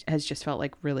has just felt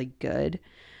like really good.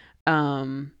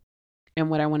 And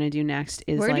what I want to do next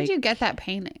is Where did you get that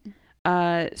painting?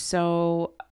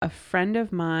 So a friend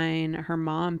of mine, her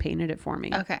mom painted it for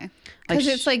me. Okay. Because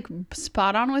it's like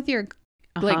spot on with your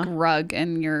like rug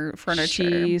and your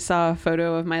furniture. She saw a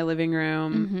photo of my living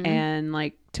room and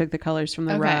like took the colors from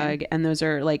the rug, and those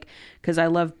are like, because I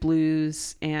love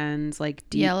blues and like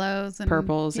deep yellows and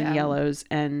purples and yellows,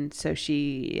 and so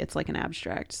it's like an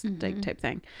abstract type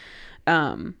thing.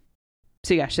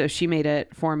 So yeah, so she made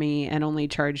it for me and only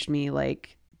charged me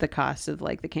like the cost of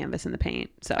like the canvas and the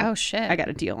paint. So oh shit, I got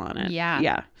a deal on it.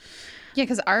 Yeah,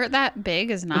 because art that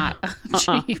big is not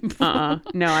cheap. No,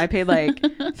 I paid like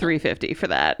 $350 for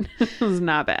that. It was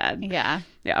not bad. Yeah.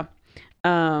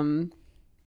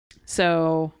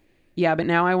 So yeah, but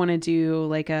now I want to do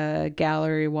like a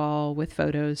gallery wall with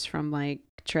photos from like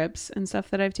trips and stuff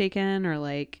that I've taken, or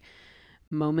like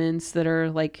moments that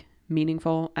are like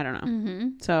meaningful. I don't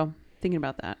know. So thinking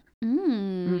about that.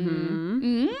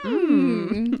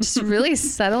 Just really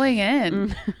settling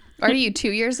in. Are you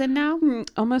 2 years in now?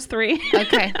 Almost 3.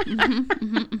 Okay.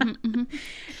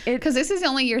 Because this is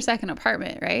only your second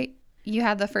apartment, right? You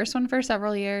had the first one for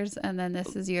several years, and then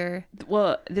this is your...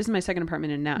 Well, this is my second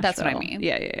apartment in Nashville. That's what I mean.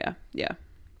 Yeah.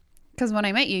 Because when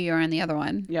I met you, you were in the other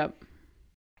one. Yep.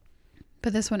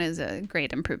 But this one is a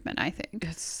great improvement, I think.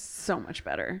 It's so much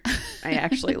better. I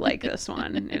actually like this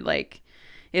one.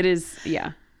 It is,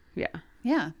 yeah.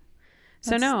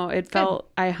 So no, it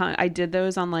felt... I did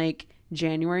those on like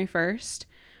January 1st,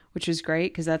 which is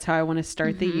great because that's how I want to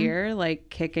start the year, like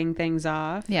kicking things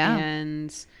off. Yeah.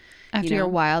 And after your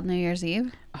wild New Year's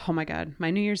Eve. Oh my God.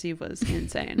 My New Year's Eve was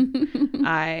insane.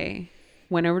 I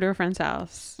went over to a friend's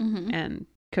house and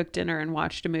cooked dinner and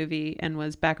watched a movie and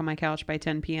was back on my couch by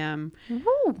 10 p.m.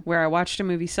 where I watched a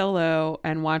movie solo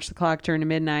and watched the clock turn to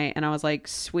midnight. And I was like,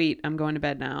 sweet, I'm going to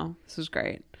bed now. This was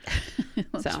great.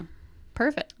 So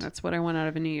perfect. That's what I want out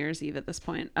of a New Year's Eve at this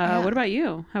point. What about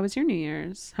you? How was your New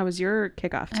Year's? How was your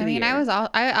kickoff to the year?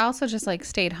 I also just like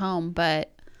stayed home,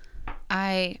 but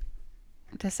I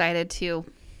decided to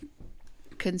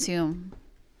consume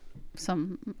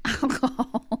some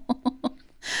alcohol,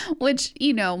 which,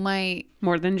 my...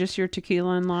 More than just your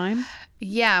tequila and lime?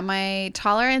 Yeah, my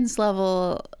tolerance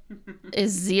level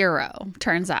is 0,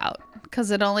 turns out.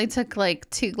 Because it only took like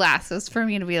 2 glasses for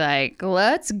me to be like,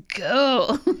 let's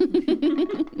go.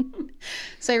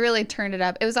 So I really turned it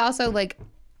up. It was also like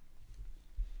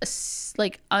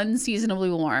unseasonably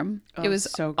warm. It was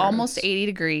so almost 80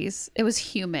 degrees. It was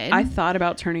humid. I thought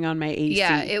about turning on my AC.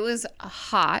 Yeah, it was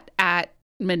hot at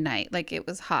midnight. Like it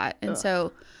was hot. And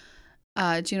so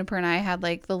Juniper and I had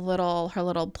like her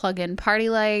little plug-in party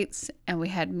lights, and we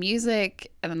had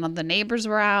music, and then the neighbors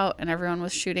were out and everyone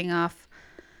was shooting off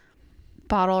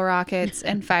bottle rockets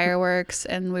and fireworks,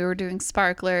 and we were doing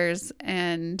sparklers,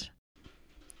 and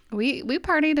we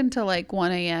partied until like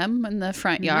 1 a.m. in the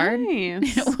front yard.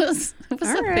 Nice. It was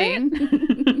a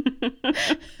thing.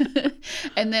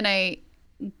 And then I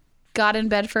got in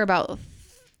bed for about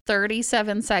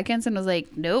 37 seconds and was like,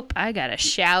 nope, I gotta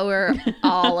shower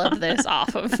all of this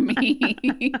off of me.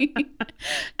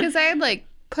 Because I had like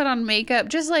put on makeup,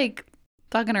 just like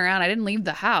fucking around. I didn't leave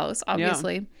the house,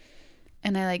 obviously. Yeah.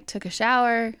 And I like took a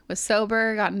shower, was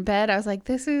sober, got in bed. I was like,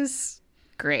 this is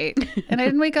great. And I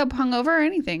didn't wake up hungover or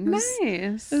anything. Nice.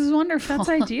 This is wonderful. That's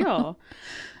ideal.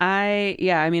 I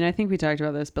think we talked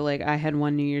about this, but like I had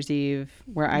one New Year's Eve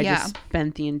where I just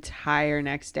spent the entire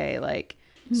next day like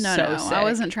so sick. I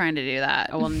wasn't trying to do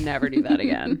that. I will never do that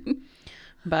again.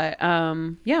 But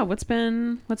what's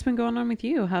been going on with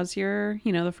you? How's your,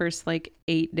 the first like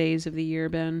 8 days of the year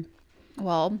been?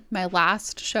 Well, my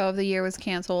last show of the year was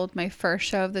canceled. My first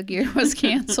show of the year was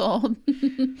canceled.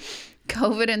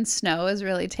 COVID and snow has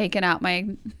really taken out my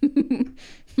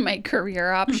my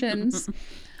career options.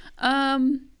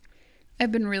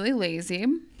 I've been really lazy.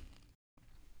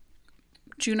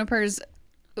 Juniper's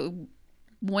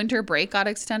winter break got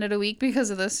extended a week because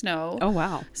of the snow. Oh,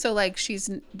 wow. So like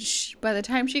by the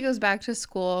time she goes back to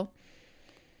school,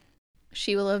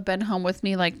 she will have been home with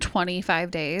me like 25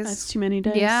 days. That's too many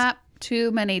days. Yeah,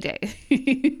 too many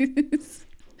days.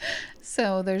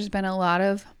 So there's been a lot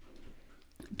of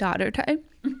daughter time.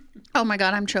 Oh my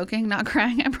God, I'm choking, not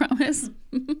crying, I promise.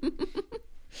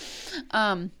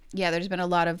 There's been a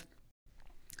lot of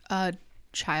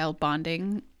child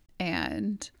bonding,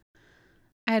 and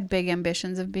I had big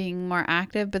ambitions of being more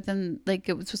active, but then like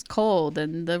it was just cold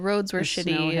and the roads were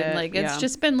shitty, and like it's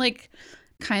just been like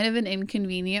kind of an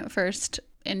inconvenient first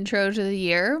intro to the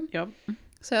year. Yep.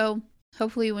 So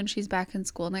hopefully when she's back in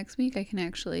school next week, I can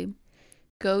actually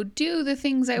go do the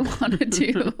things I want to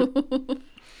do.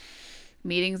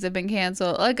 Meetings have been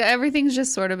canceled. Like everything's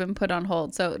just sort of been put on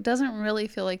hold. So it doesn't really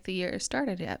feel like the year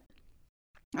started yet.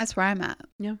 That's where I'm at.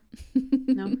 Yeah.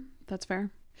 No, that's fair.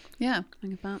 Yeah. I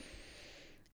get that.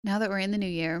 Now that we're in the new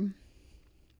year,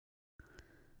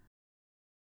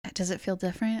 does it feel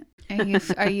different?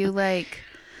 Are you like,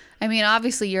 I mean,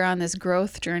 obviously you're on this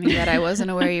growth journey that I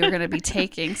wasn't aware you were going to be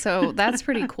taking. So that's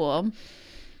pretty cool.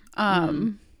 Yeah,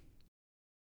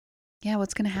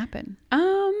 what's going to happen?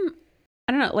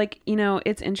 I don't know. Like, you know,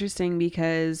 it's interesting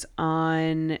because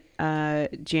on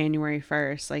January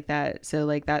 1st, like that, so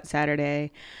like that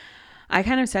Saturday, I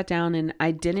kind of sat down and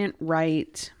I didn't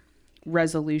write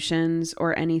resolutions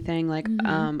or anything. Like,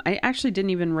 I actually didn't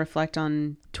even reflect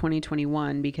on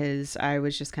 2021 because I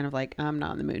was just kind of like, I'm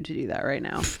not in the mood to do that right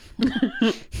now.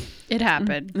 It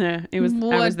happened. Yeah, I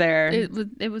was there.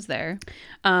 It was there.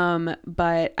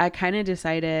 But I kind of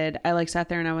decided, I like sat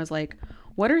there and I was like,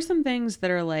 what are some things that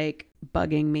are like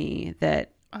bugging me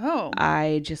that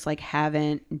I just like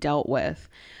haven't dealt with?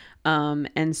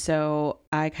 And so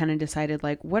I kind of decided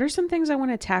like, what are some things I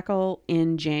want to tackle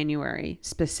in January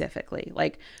specifically?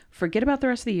 Like, forget about the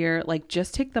rest of the year. Like,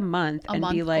 just take the month and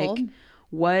be like, goal.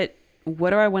 what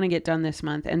do I want to get done this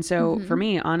month? And so for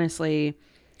me, honestly,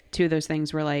 two of those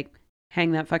things were like,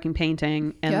 hang that fucking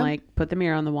painting and like put the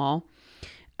mirror on the wall.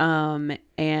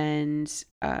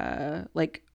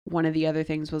 Like one of the other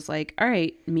things was like, all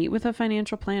right, meet with a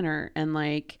financial planner and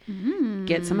like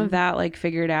get some of that like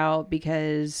figured out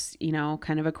because, you know,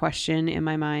 kind of a question in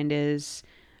my mind is,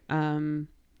 you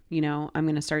know, I'm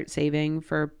going to start saving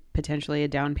for potentially a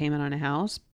down payment on a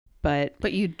house,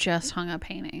 but you just hung up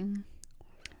painting.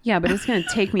 Yeah, but it's going to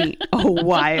take me a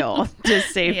while to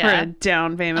save for a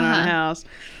down payment on a house.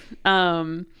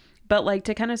 But like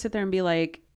to kind of sit there and be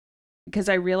like, because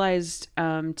I realized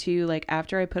too, like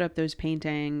after I put up those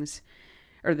paintings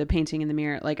or the painting in the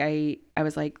mirror, like I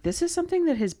was like, this is something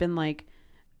that has been like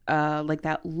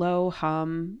that low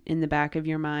hum in the back of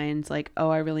your mind, like,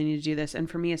 oh, I really need to do this. And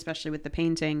for me, especially with the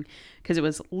painting, because it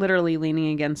was literally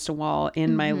leaning against a wall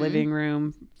in my living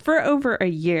room for over a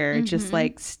year, just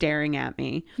like staring at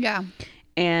me. Yeah.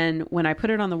 And when I put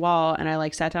it on the wall and I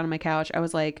like sat down on my couch, I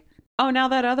was like, oh, now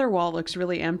that other wall looks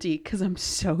really empty because I'm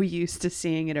so used to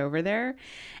seeing it over there.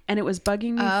 And it was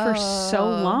bugging me for so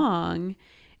long.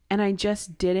 And I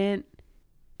just didn't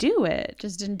do it.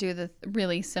 Just didn't do the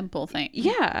really simple thing.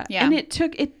 Yeah. And it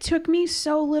took me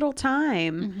so little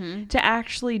time to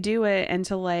actually do it and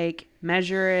to like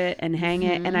measure it and hang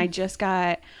it. And I just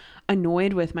got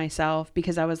annoyed with myself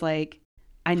because I was like,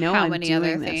 I know I'm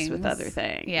doing this with other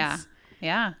things. Yeah.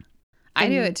 Yeah. I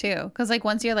do it too. Because like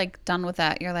once you're like done with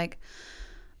that, you're like,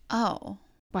 oh,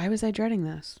 why was I dreading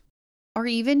this? Or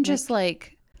even just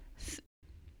like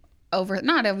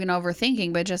not even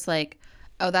overthinking, but just like,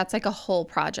 oh, that's like a whole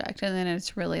project. And then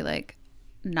it's really like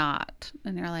not.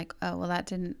 And you're like, oh, well, that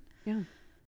didn't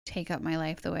take up my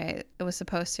life the way it was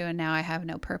supposed to. And now I have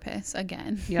no purpose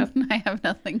again. Yep. I have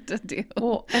nothing to do.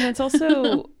 Well, and it's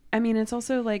also, I mean, it's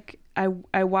also like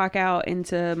I walk out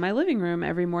into my living room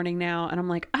every morning now and I'm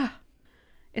like,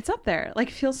 it's up there. Like,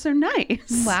 it feels so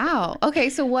nice. Wow. Okay.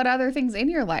 So what other things in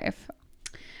your life?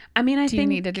 I mean, I think you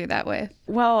need to do that with?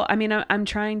 Well, I mean, I'm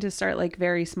trying to start like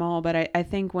very small, but I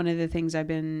think one of the things I've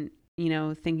been, you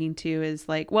know, thinking too is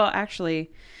like, well,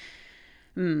 actually,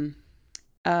 so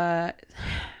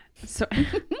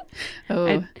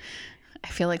I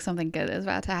feel like something good is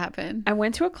about to happen. I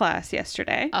went to a class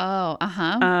yesterday. Oh,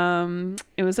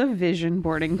 it was a vision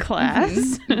boarding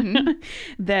class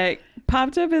that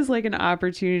popped up as like an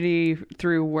opportunity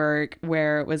through work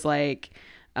where it was like,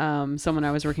 someone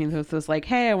I was working with was like,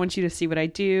 hey, I want you to see what I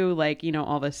do. Like, you know,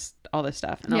 all this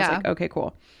stuff. And I was like, okay,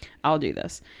 cool. I'll do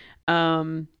this.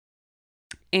 And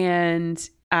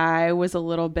I was a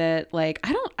little bit like,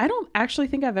 I don't actually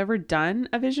think I've ever done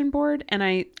a vision board. And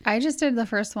I just did the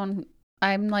first one.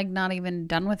 I'm like not even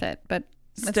done with it, but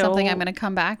it's something I'm going to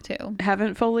come back to.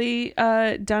 Haven't fully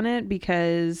done it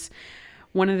because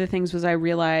one of the things was I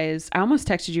realized, I almost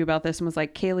texted you about this and was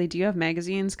like, Kaylee, do you have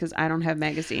magazines? Because I don't have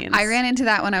magazines. I ran into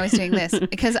that when I was doing this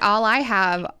because all I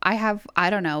have, I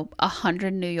don't know,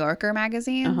 100 New Yorker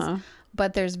magazines,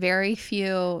 but there's very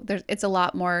few, it's a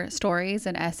lot more stories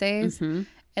and essays and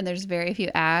there's very few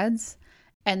ads.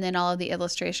 And then all of the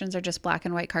illustrations are just black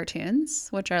and white cartoons,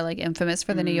 which are like infamous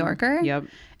for the New Yorker. Yep.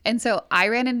 And so I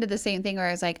ran into the same thing where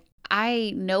I was like,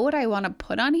 I know what I want to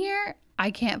put on here. I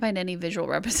can't find any visual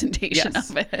representation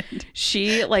of it.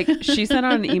 She sent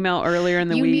out an email earlier in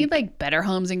the week. You need like Better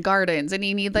Homes and Gardens, and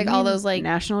you need like all those like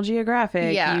National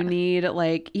Geographic. Yeah. You need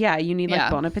like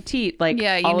Bon Appetit. Like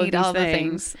you need all the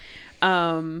things.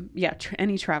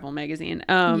 Any travel magazine.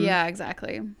 Yeah,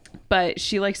 exactly. But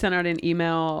she like sent out an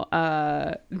email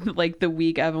like the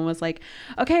week of and was like,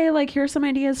 okay, like here's some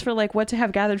ideas for like what to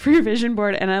have gathered for your vision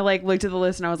board. And I like looked at the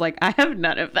list and I was like, I have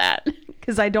none of that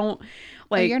because I don't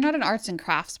like. You're not an arts and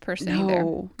crafts person either.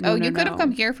 You could have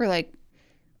come here for like,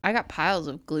 I got piles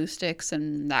of glue sticks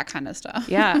and that kind of stuff.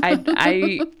 Yeah,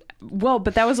 well,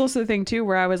 but that was also the thing too,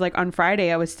 where I was like on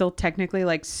Friday, I was still technically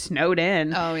like snowed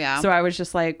in. Oh yeah. So I was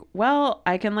just like, well,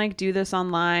 I can like do this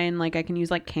online. Like I can use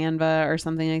like Canva or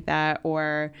something like that,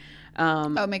 or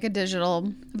make a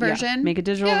digital version. Yeah, make a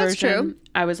digital version. That's true.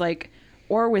 I was like,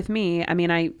 or with me, I mean,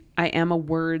 I am a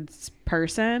words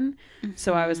person,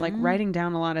 so I was like writing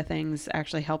down a lot of things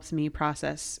actually helps me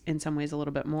process in some ways a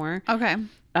little bit more. Okay.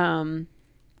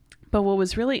 But what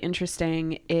was really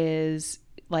interesting is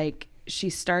like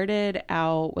she started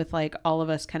out with like all of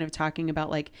us kind of talking about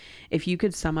like if you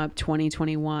could sum up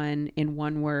 2021 in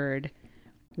one word,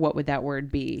 what would that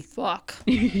word be? Fuck.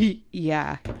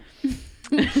 Yeah.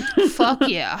 Fuck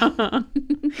yeah.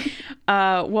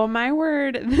 Well, my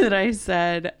word that I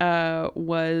said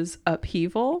was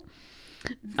upheaval.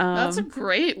 That's a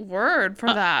great word for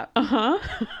that.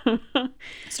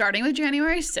 Starting with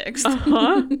January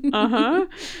 6th.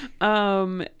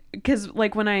 Because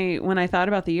like when I thought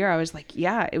about the year, I was like,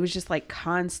 yeah, it was just like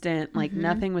constant, like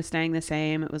nothing was staying the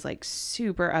same. It was like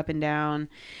super up and down.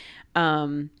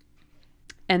 And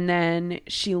then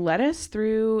she led us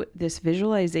through this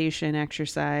visualization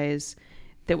exercise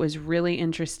that was really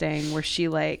interesting where she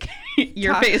like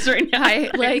your face right now.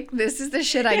 This is the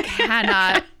shit I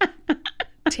cannot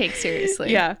take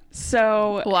seriously. Yeah.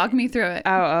 So walk me through it.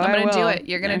 I'm going to do it.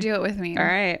 You're going to do it with me. All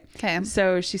right. Okay.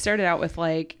 So she started out with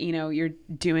like, you're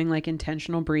doing like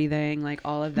intentional breathing, like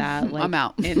all of that. Like I'm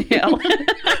out. Inhale.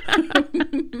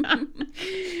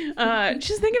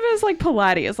 Just think of it as like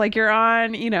Pilates. Like you're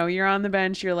on the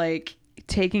bench, you're like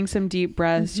taking some deep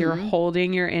breaths, you're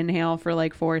holding your inhale for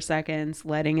like 4 seconds,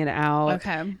 letting it out,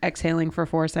 exhaling for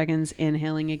 4 seconds,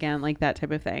 inhaling again, like that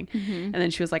type of thing. And then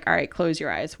she was like, all right, close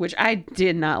your eyes, which I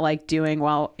did not like doing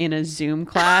while in a Zoom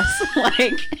class.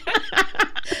 Like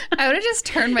I would have just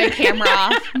turned my camera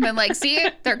off and been like, see,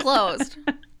 they're closed.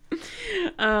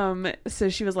 So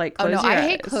she was like, close your eyes. I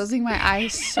hate closing my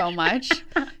eyes so much.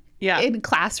 Yeah. In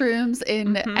classrooms,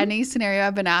 in any scenario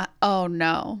I've been at. Oh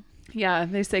no. Yeah,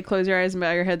 they say close your eyes and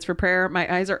bow your heads for prayer.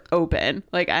 My eyes are open.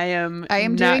 Like I am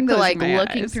doing the like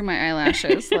looking through my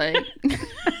eyelashes. Like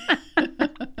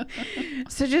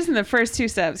So just in the first 2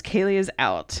 steps, Kaylee is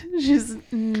out. She's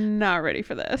not ready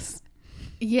for this.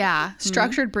 Yeah.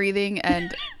 Structured breathing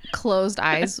and closed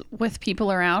eyes with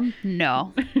people around.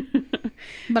 No.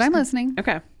 But I'm listening.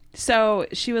 Okay. So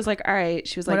she was like, all right.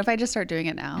 She was like, what if I just start doing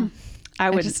it now? I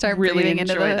would just start really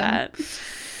enjoy that.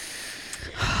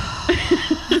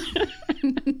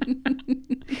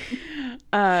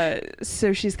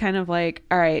 So she's kind of like,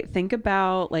 all right, think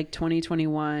about like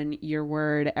 2021, your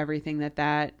word, everything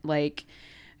that like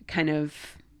kind of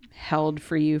held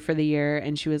for you for the year.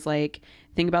 And she was like,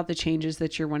 think about the changes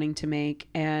that you're wanting to make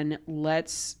and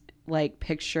let's like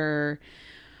picture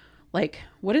like,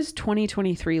 what does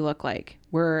 2023 look like?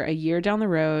 We're a year down the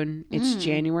road. It's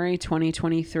January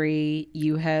 2023.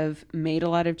 You have made a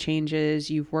lot of changes.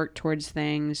 You've worked towards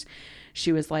things.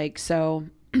 She was like, so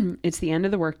it's the end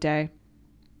of the workday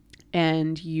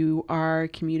and you are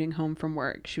commuting home from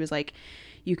work. She was like,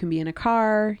 you can be in a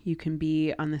car, you can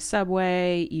be on the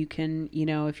subway, you can,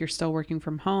 if you're still working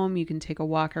from home, you can take a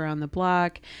walk around the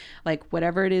block, like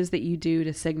whatever it is that you do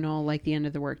to signal like the end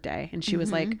of the workday. And she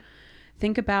was like,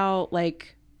 think about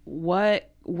like, what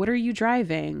are you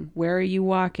driving? Where are you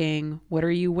walking? What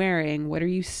are you wearing? What are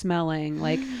you smelling?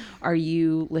 Like, are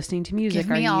you listening to music? Give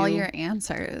me all your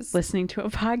answers. Listening to a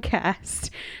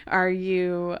podcast? Are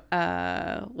you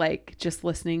like just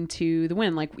listening to the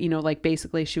wind? Like, like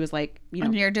basically she was like,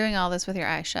 and you're doing all this with your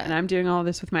eyes shut. And I'm doing all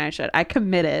this with my eyes shut. I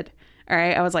committed. All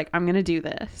right. I was like, I'm going to do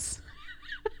this.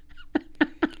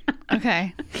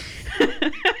 Okay.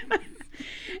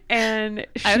 And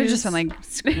I would have just been like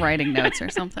writing notes or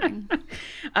something.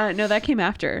 No, that came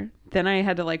after. Then I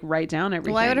had to like write down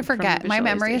everything. Well, I would have forget. My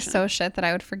memory is so shit that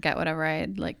I would forget whatever I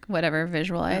had, like whatever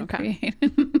visual I had created.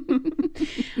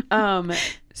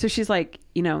 So she's like,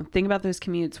 think about those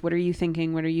commutes. What are you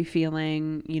thinking? What are you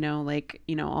feeling?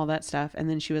 All that stuff. And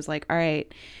then she was like, all right,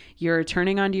 you're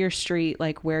turning onto your street,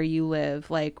 like where you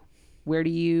live, like where do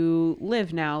you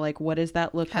live now? Like, what does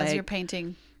that look like? How's your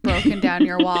painting? broken down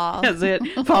your wall. Has it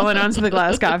fallen onto the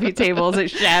glass coffee table? Is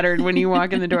it shattered when you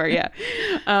walk in the door? Yeah.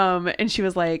 And she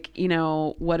was like, you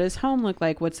know, what does home look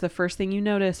like? What's the first thing you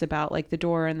notice about like the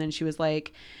door? And then she was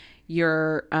like,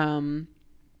 you're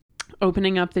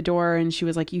opening up the door, and she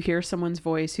was like, you hear someone's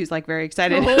voice who's like very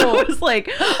excited. Oh. I was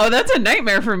like, oh, that's a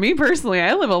nightmare for me personally.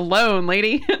 I live alone,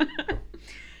 lady.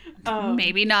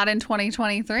 Maybe not in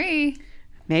 2023.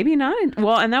 Maybe not.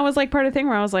 Well, and that was like part of the thing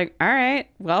where I was like, all right,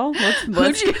 well,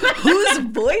 let's whose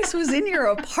voice was in your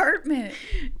apartment?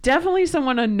 Definitely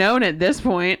someone unknown at this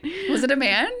point. Was it a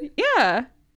man? Yeah.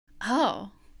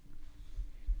 Oh.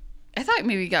 I thought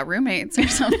maybe you got roommates or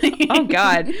something. Oh,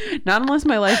 God. Not unless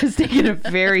my life has taken a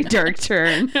very dark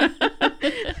turn.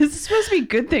 This is supposed to be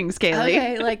good things, Kaylee.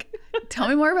 Okay, like, tell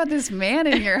me more about this man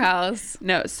in your house.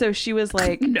 No, so she was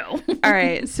like... No. All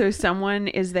right, so someone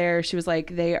is there. She was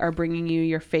like, they are bringing you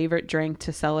your favorite drink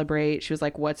to celebrate. She was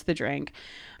like, what's the drink?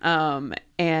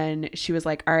 And she was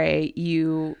like, all right,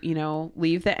 you know,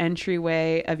 leave the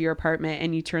entryway of your apartment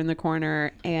and you turn the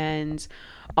corner, and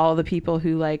all the people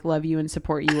who like love you and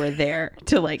support you are there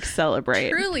to like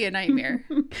celebrate. Truly a nightmare.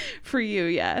 For you,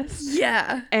 yes.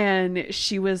 Yeah. And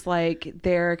she was like,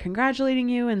 they're congratulating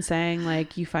you and saying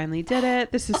like, you finally did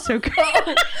it. This is so good.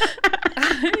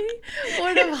 I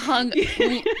would have hung.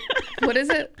 What is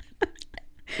it?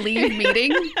 Leave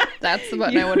meeting? That's the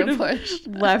button I would have pushed.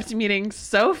 Left meeting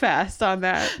so fast on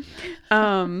that.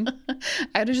 I would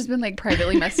have just been like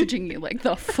privately messaging you like,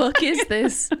 the fuck is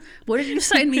this? What did you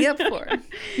sign me up for?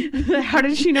 How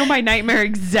did she know my nightmare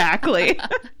exactly?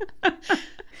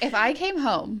 If I came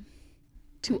home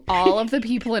to all of the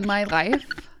people in my life,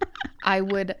 I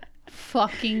would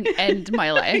fucking end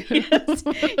my life. Yes.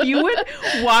 You would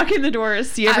walk in the door,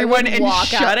 see everyone, and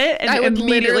shut it, and I would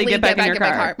immediately get back in your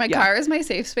car. My car is my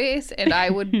safe space, and I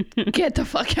would get the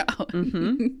fuck out.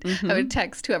 I would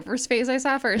text whoever's face I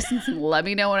saw first and let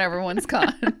me know when everyone's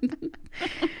gone.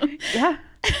 Yeah,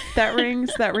 that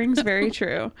rings very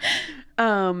true.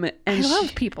 And I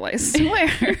love people, I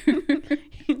swear.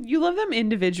 You love them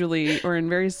individually or in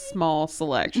very small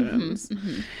selections.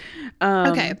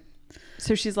 Okay.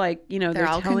 So she's like, you know, they're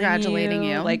all congratulating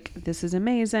you, like, this is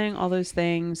amazing, all those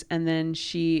things. And then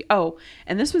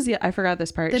and this was I forgot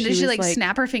this part. Then did she like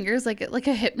snap her fingers like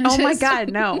a hypnotist? Oh my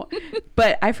God, no.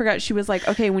 But I forgot. She was like,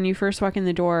 okay, when you first walk in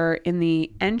the door in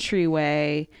the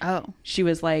entryway, she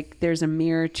was like, there's a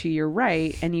mirror to your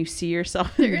right and you see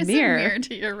yourself in the mirror. There's a mirror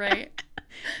to your right.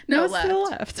 No, it's to the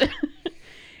left.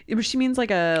 She means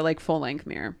like a full length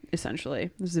mirror, essentially.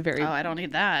 This is a very... Oh, I don't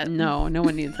need that. No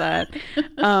one needs that.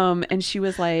 And she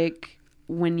was like,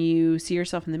 when you see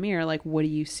yourself in the mirror, like, what do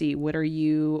you see? What are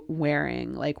you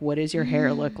wearing? Like, what does your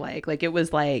hair look like? Like, it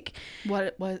was like,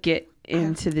 what get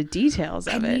into the details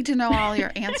of it. I need to know all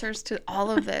your answers to all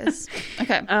of this.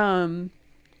 Okay.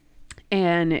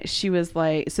 And she was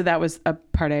like, so that was a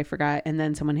part I forgot. And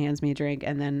then someone hands me a drink,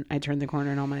 and then I turn the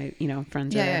corner and all my,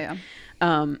 friends are there.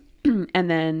 Yeah. And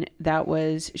then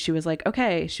she was like,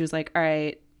 okay. She was like, all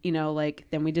right, like,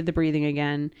 then we did the breathing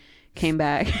again, came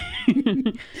back.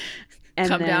 And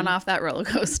come down off that roller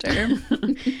coaster.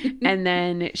 And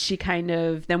then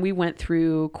then we went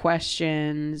through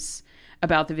questions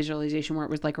about the visualization where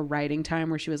it was like a writing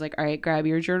time where she was like, all right, grab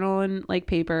your journal and like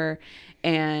paper.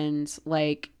 And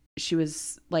like, she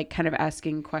was like kind of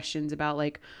asking questions about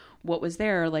like, what was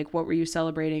there? Like, what were you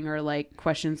celebrating? Or like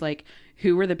questions like,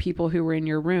 who were the people who were in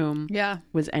your room? Yeah.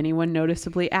 Was anyone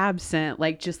noticeably absent?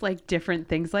 Like, just like different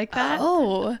things like that.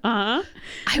 Oh. I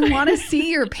want to see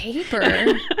your paper.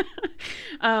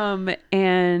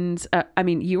 And I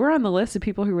mean, you were on the list of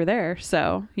people who were there.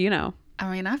 So,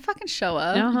 I mean, I fucking show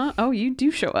up. Oh, you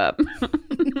do show up.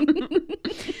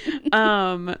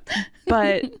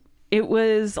 But it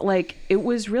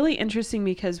was really interesting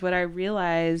because what I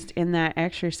realized in that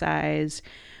exercise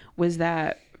was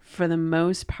that for the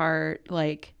most part,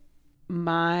 like,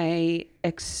 my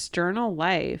external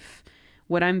life,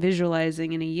 what I'm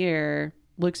visualizing in a year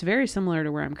looks very similar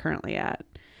to where I'm currently at.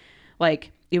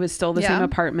 Like, it was still the same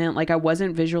apartment. Like, I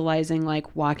wasn't visualizing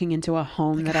like walking into a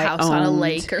home like that I owned. House on a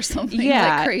lake or something.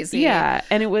 Like crazy. Yeah.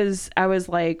 And I was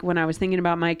like, when I was thinking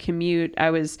about my commute,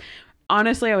 I was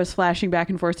flashing back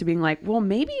and forth to being like, well,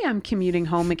 maybe I'm commuting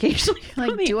home occasionally.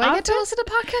 Like, do I get to listen to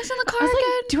podcasts in the car again?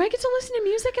 Like, do I get to listen to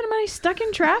music and am I stuck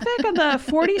in traffic on the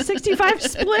 40-65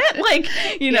 split? Like,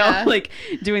 like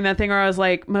doing that thing where I was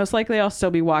like, most likely I'll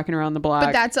still be walking around the block.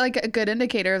 But that's like a good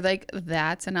indicator of like,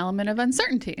 that's an element of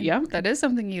uncertainty. Yeah. That is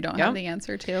something you don't have the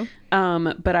answer to.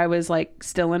 But I was like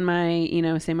still in my, you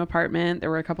know, same apartment. There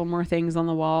were a couple more things on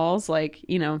the walls, like,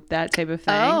 you know, that type of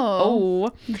thing. Oh.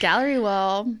 Gallery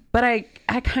wall. But I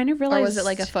kind of realized. Or was it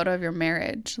like a photo of your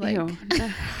marriage? Like,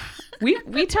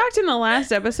 we talked in the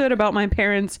last episode about my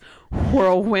parents'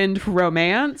 whirlwind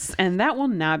romance, and that will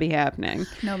not be happening.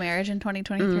 No marriage in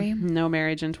 2023? No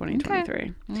marriage in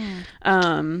 2023.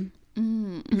 Okay.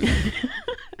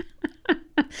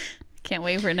 Can't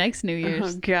wait for next New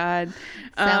Year's. Oh, God.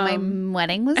 So my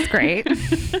wedding was great.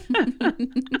 If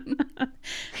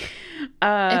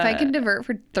I can divert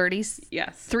for 3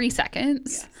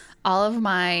 seconds, all of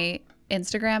my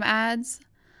Instagram ads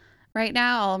right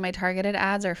now, all of my targeted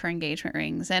ads are for engagement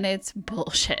rings, and it's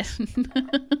bullshit.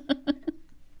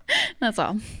 That's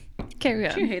all. Carry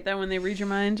on. Do you hate that when they read your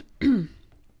mind?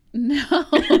 No.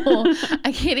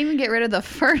 I can't even get rid of the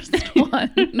first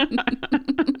one.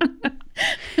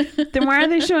 Then why are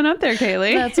they showing up there,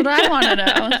 Kaylee? That's what I want to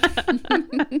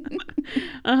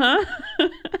know.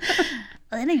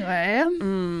 Anyway.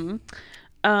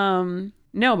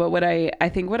 No, but what I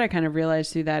think what I kind of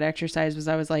realized through that exercise was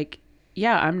I was like,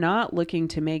 yeah, I'm not looking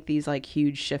to make these like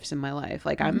huge shifts in my life.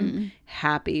 Like I'm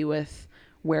happy with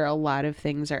where a lot of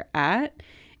things are at.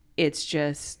 It's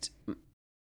just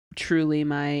truly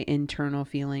my internal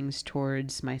feelings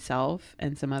towards myself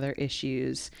and some other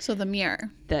issues. So the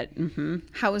mirror.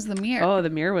 How was the mirror? Oh, the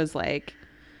mirror was like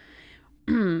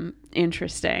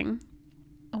interesting.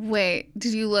 Wait,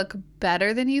 did you look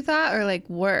better than you thought or like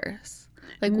worse?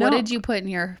 Like what did you put in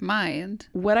your mind?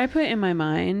 What I put in my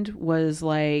mind was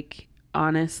like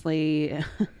honestly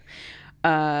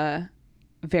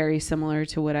very similar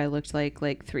to what I looked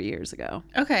like 3 years ago.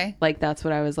 Okay. Like that's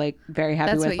what I was like very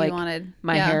happy with. That's what like you wanted.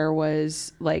 My hair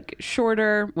was like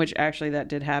shorter, which actually that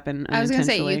did happen unintentionally. I was gonna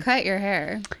say you cut your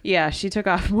hair. Yeah, she took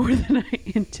off more than I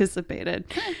anticipated.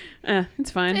 It's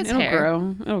fine.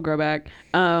 It'll grow back.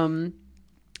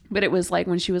 But it was like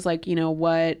when she was like, you know,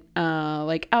 what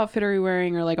like outfit are you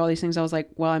wearing or like all these things, I was like,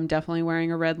 well, I'm definitely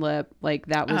wearing a red lip. Like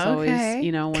that was always,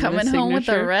 you know, one coming of the home with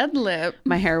a red lip.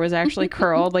 My hair was actually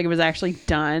curled, like it was actually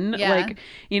done. Yeah. Like,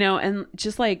 you know, and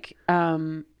just like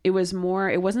it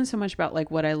wasn't so much about like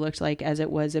what I looked like as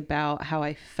it was about how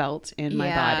I felt in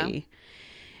my body.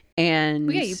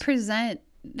 And you present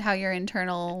how your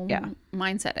internal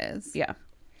mindset is. Yeah.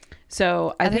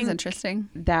 So I think interesting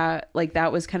that like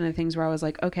that was kind of the things where I was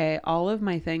like, okay, all of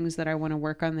my things that I want to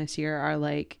work on this year are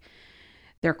like,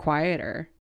 they're quieter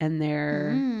and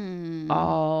they're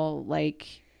all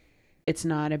like, it's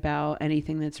not about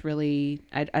anything that's really,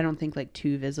 I don't think like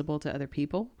too visible to other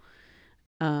people.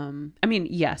 I mean,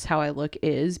 yes, how I look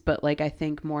is, but like, I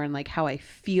think more in like how I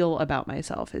feel about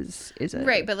myself is a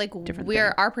right. But like thing.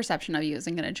 Our perception of you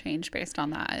isn't going to change based on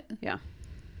that. Yeah.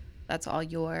 That's all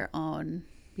your own.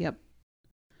 Yep.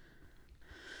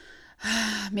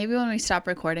 Maybe when we stop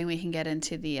recording, we can get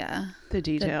into the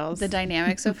details, the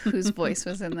dynamics of whose voice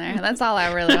was in there. That's all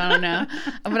I really want to know.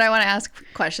 But I want to ask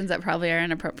questions that probably are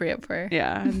inappropriate for.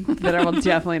 Yeah, that I will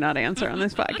definitely not answer on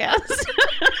this podcast.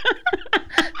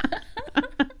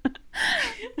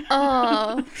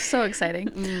 Oh, so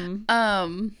exciting.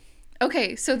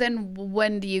 Okay, so then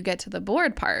when do you get to the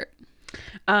board part?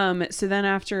 So then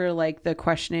after like the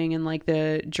questioning and like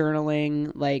the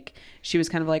journaling, like she was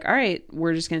kind of like, all right,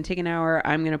 we're just going to take an hour.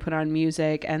 I'm going to put on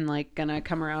music and like going to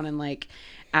come around and like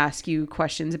ask you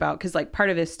questions about, cause like part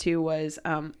of this too was,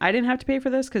 I didn't have to pay for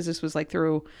this cause this was like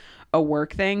through a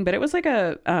work thing, but it was like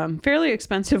a, fairly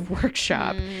expensive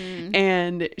workshop.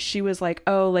 And she was like,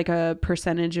 oh, like a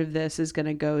percentage of this is going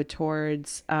to go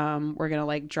towards, we're going to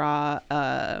like draw,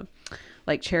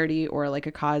 like charity or like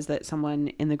a cause that someone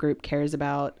in the group cares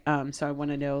about. So I want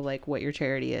to know like what your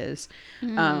charity is,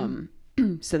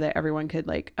 so that everyone could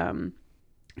like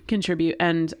contribute.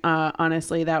 And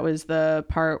honestly, that was the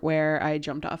part where I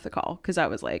jumped off the call because I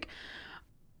was like,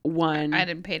 I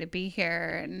didn't pay to be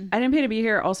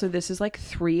here. Also, this is like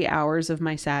 3 hours of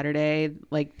my Saturday,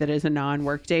 like that is a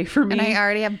non-work day for me. And I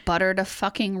already have butter to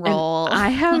fucking roll. And I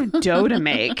have dough to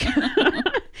make.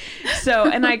 So,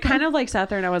 and I kind of like sat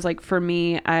there and I was like, for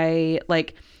me, I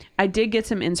did get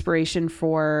some inspiration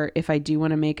for if I do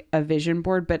want to make a vision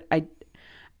board, but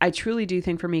I truly do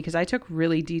think for me, because I took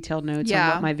really detailed notes on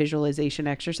what my visualization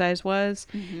exercise was.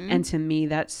 And to me,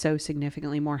 that's so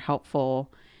significantly more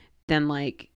helpful than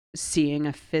like seeing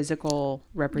a physical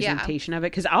representation of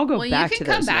it. Because I'll go back to those you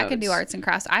can come back notes. and do arts and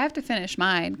crafts. I have to finish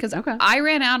mine because I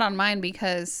ran out on mine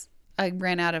because I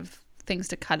ran out of things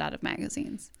to cut out of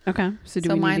magazines. Okay. So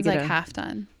mine's like half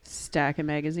done. Stack of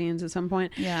magazines at some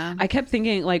point. Yeah. I kept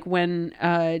thinking like when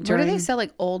where do they sell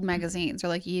like old magazines or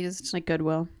like used? Like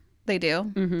Goodwill. They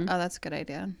do? Mm-hmm. Oh, that's a good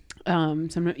idea.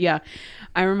 Yeah,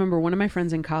 I remember one of my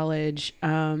friends in college,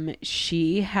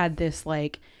 she had this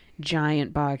like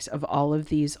giant box of all of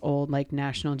these old like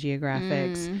National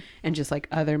Geographics and just like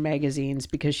other magazines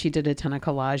because she did a ton of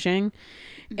collaging.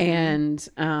 And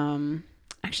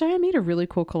actually I made a really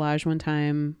cool collage one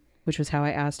time, which was how I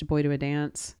asked a boy to a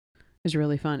dance. It was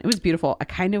really fun. It was beautiful. I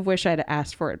kind of wish I'd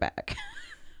asked for it back.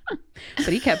 But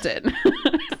he kept it.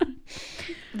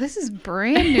 This is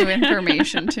brand new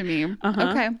information to me.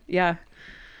 Okay. Yeah.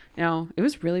 No, it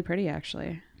was really pretty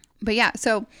actually. But yeah,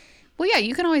 so, well, yeah,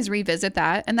 you can always revisit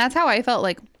that. And that's how I felt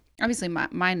like, obviously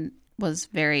mine was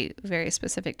very, very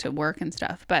specific to work and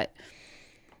stuff. But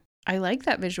I like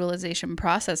that visualization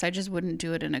process. I just wouldn't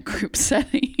do it in a group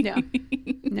setting. Yeah.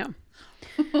 No.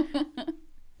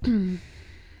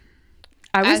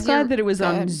 I was glad that it was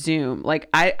on Zoom. Like,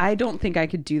 I don't think I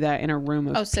could do that in a room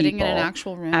of sitting people. in an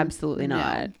actual room? Absolutely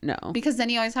not. No. Because then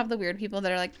you always have the weird people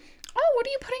that are like, oh, what are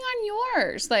you putting on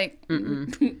yours? Like,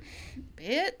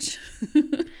 bitch.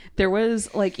 There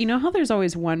was, like, you know how there's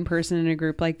always one person in a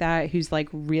group like that who's, like,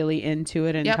 really into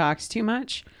it and talks too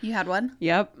much? You had one?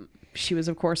 Yep. She was,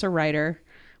 of course, a writer.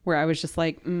 Where I was just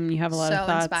like, you have a lot of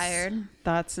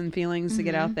thoughts and feelings to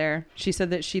get out there. She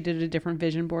said that she did a different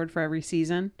vision board for every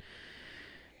season.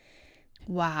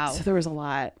 Wow. So there was a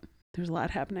lot. There was a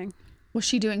lot happening. Was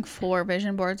she doing 4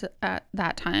 vision boards at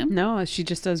that time? No, she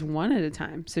just does 1 at a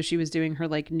time. So she was doing her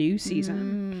like new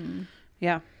season.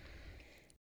 Yeah.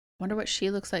 Wonder what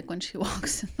she looks like when she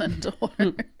walks in the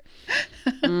door.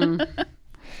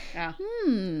 Yeah.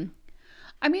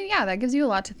 I mean, yeah, that gives you a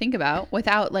lot to think about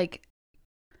without like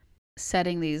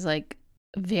setting these like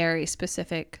very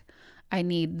specific, I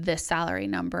need this salary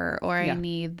number or I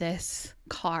need this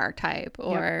car type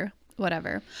or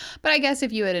whatever. But I guess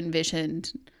if you had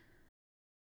envisioned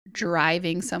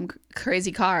driving some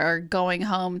crazy car or going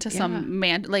home to some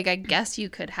man, like I guess you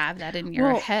could have that in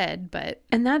your head. But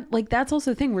and that like that's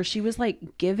also the thing where she was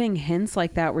like giving hints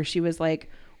like that, where she was like,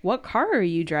 what car are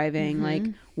you driving? Like,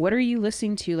 what are you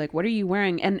listening to? Like, what are you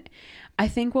wearing? And I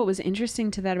think what was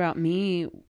interesting to that about me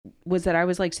was that I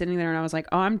was like sitting there and I was like,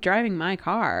 oh, I'm driving my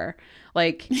car.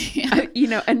 Like, you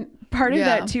know, and part of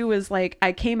that too was like,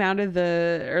 I came out of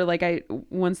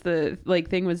once the like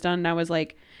thing was done and I was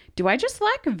like, do I just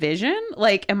lack vision?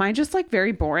 Like, am I just like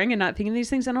very boring and not thinking these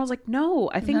things? And I was like, no,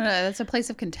 I think that's a place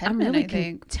of contentment. I'm really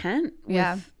content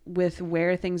with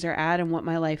where things are at and what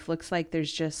my life looks like.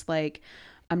 There's just like,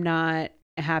 I'm not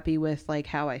happy with like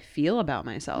how I feel about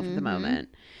myself at the moment.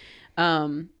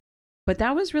 But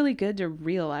that was really good to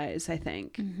realize, I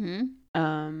think.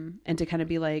 And to kind of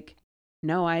be like,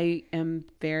 no, I am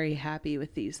very happy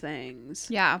with these things.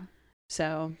 Yeah.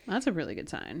 So that's a really good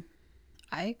sign.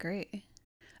 I agree.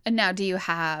 And now do you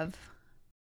have,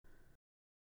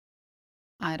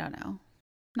 I don't know,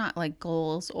 not like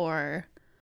goals or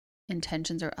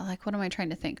intentions or like, what am I trying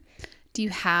to think? Do you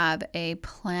have a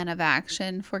plan of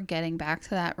action for getting back to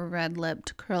that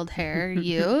red-lipped curled hair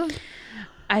you?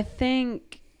 I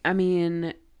think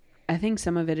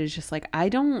some of it is just like, I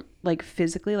don't like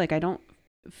physically, like I don't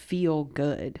feel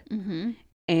good.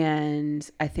 And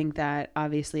I think that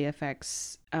obviously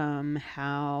affects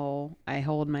how I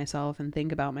hold myself and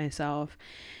think about myself.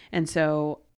 And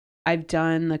so I've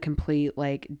done the complete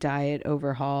like diet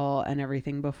overhaul and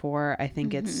everything before. I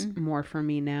think it's more for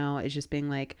me now is just being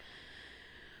like,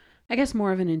 I guess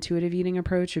more of an intuitive eating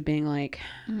approach of being like,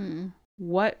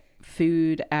 what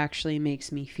food actually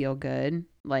makes me feel good?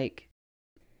 Like,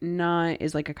 not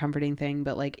is like a comforting thing,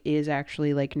 but like is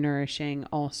actually like nourishing.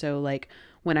 Also, like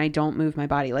when I don't move my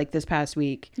body, like this past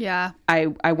week,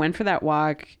 I went for that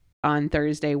walk on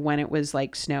Thursday when it was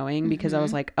like snowing because I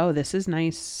was like, oh, this is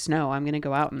nice snow. I'm gonna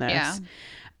go out in this.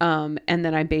 And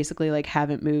then I basically like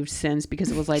haven't moved since because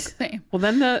it was like, well,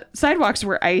 then the sidewalks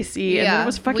were icy and then it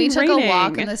was fucking raining. We took a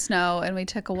walk in the snow and we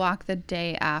took a walk the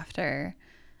day after,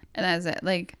 and that's it.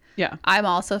 Like, I'm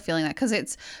also feeling that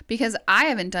because I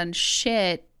haven't done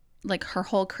shit like her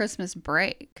whole Christmas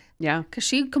break. Yeah. Because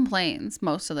she complains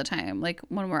most of the time, like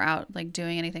when we're out, like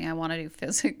doing anything I want to do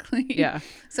physically. Yeah.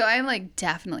 So I'm like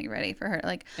definitely ready for her.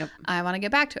 Like, I want to get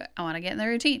back to it. I want to get in the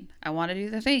routine. I want to do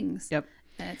the things. Yep.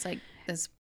 And it's like this.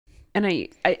 And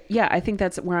I think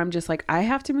that's where I'm just like, I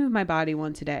have to move my body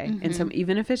once a day. And so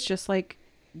even if it's just like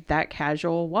that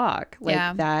casual walk,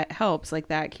 like that helps, like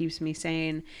that keeps me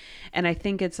sane. And I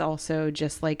think it's also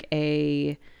just like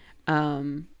a,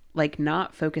 like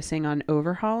not focusing on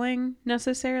overhauling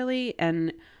necessarily.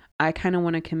 And I kind of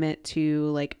want to commit to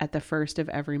like at the first of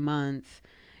every month,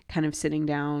 kind of sitting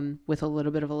down with a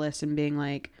little bit of a list and being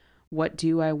like, what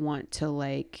do I want to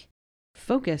like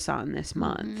focus on this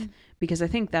month, because I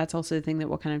think that's also the thing that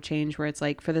will kind of change, where it's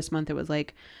like for this month, it was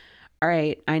like, all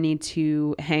right, I need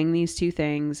to hang these 2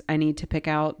 things. I need to pick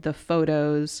out the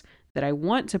photos that I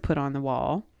want to put on the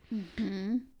wall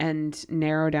and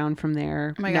narrow down from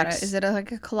there. Oh my God. Is it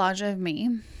like a collage of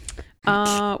me?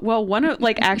 Well, one of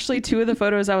like actually 2 of the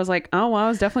photos I was like, oh, well, I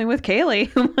was definitely with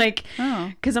Kaylee. Like,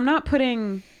 because I'm not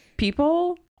putting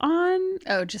people on.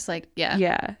 Oh, just like, yeah.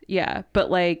 Yeah. Yeah.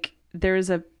 But like there's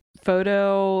a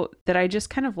photo that I just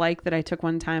kind of like that I took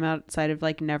one time outside of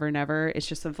like Never Never. It's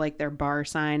just of like their bar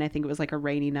sign. I think it was like a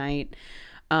rainy night.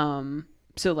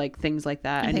 So like things like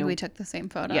that. I think we took the same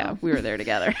photo. Yeah, we were there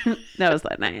together. That was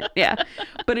that night. Yeah.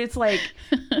 But it's like,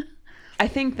 I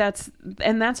think that's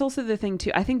also the thing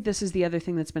too. I think this is the other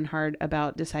thing that's been hard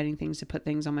about deciding things to put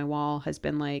things on my wall, has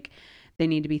been like, they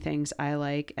need to be things I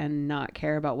like and not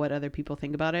care about what other people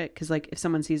think about it. Cause like if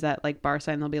someone sees that like bar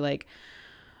sign, they'll be like,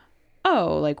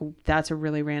 oh, like that's a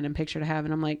really random picture to have.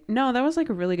 And I'm like, no, that was like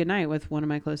a really good night with one of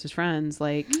my closest friends.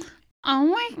 Like, oh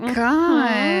my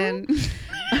God.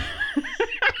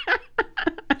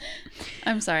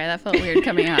 I'm sorry, that felt weird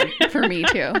coming out for me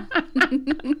too.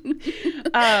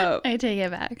 I take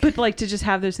it back. But like to just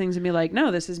have those things and be like,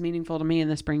 no, this is meaningful to me and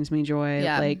this brings me joy.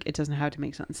 Yeah. Like it doesn't have to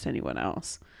make sense to anyone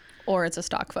else. Or it's a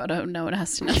stock photo. No one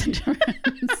has to know the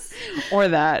difference. Or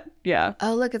that. Yeah.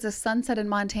 Oh, look, it's a sunset in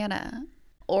Montana.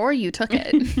 Or you took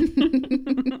it.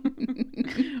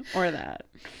 Or that.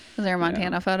 Is there a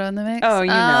Montana photo in the mix? Oh, you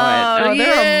know it. Oh,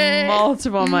 there are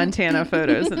multiple Montana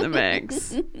photos in the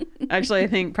mix. Actually, I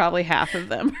think probably half of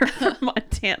them are from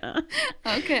Montana.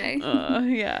 Okay.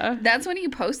 Yeah. That's when you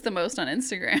post the most on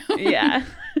Instagram. Yeah.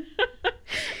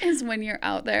 Is when you're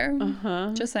out there.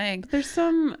 Just saying. There's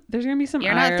going to be some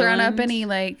You're not throwing up any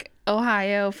like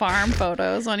Ohio farm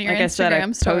photos on your like Instagram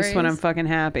I stories. Post when I'm fucking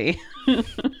happy.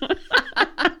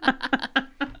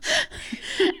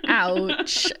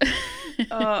 Ouch.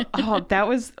 That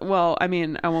was, well, I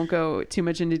mean, I won't go too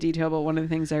much into detail, but one of the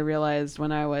things I realized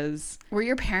when I was... Were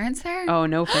your parents there? Oh,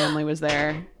 no family was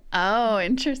there. Oh,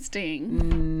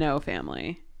 interesting. No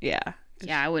family. Yeah.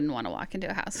 Yeah, I wouldn't want to walk into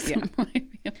a house with my family.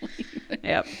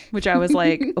 Yep. Which I was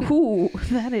like, ooh,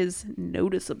 that is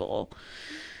noticeable.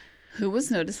 Who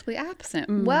was noticeably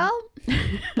absent? Well,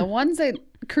 the ones that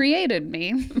created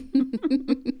me.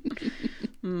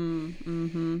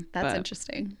 That's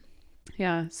interesting.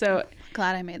 Yeah. So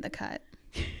glad I made the cut.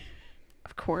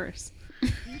 Of course.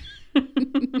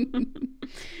 Can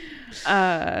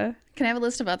I have a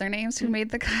list of other names who made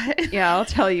the cut? Yeah, I'll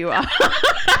tell you. I'll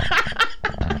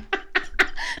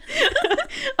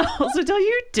also tell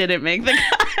you who didn't make the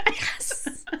cut.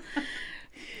 Yes.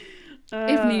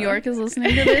 If New York is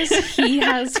listening to this, he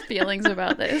has feelings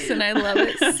about this, and I love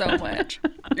it so much.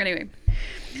 Anyway,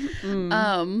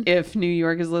 if New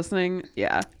York is listening,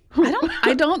 yeah.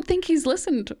 I don't think he's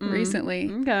listened recently.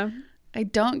 Okay. I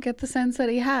don't get the sense that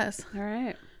he has. All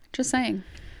right. Just saying.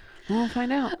 We'll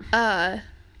find out. I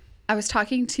was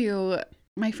talking to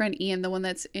my friend Ian, the one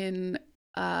that's in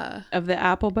of the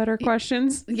apple butter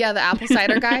questions. Yeah, the apple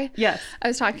cider guy. Yes. I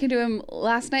was talking to him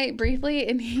last night briefly,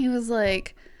 and he was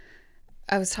like,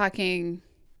 I was never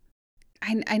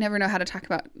know how to talk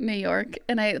about New York.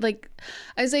 And I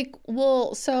was like,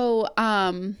 well, so,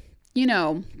 you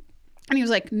know, and he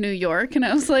was like, New York. And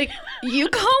I was like, you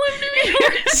call him New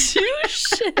York too?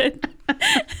 Shit.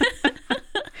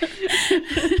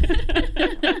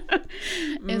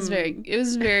 It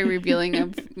was very revealing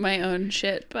of my own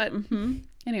shit. But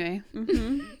anyway.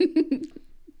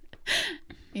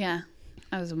 Yeah,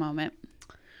 that was a moment.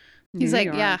 He's like,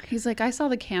 yeah. He's like, I saw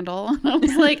the candle. I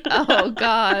was like, oh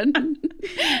God.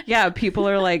 Yeah, people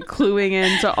are like cluing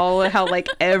into all of how like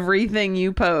everything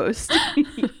you post.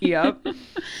 Yep.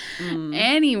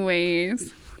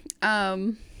 Anyways,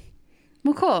 well,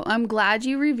 cool. I'm glad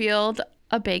you revealed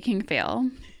a baking fail.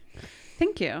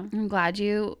 Thank you. I'm glad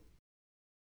you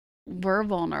were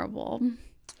vulnerable.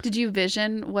 Did you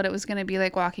vision what it was going to be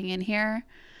like walking in here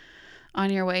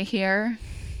on your way here,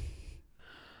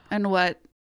 and what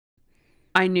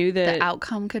I knew that the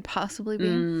outcome could possibly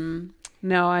be?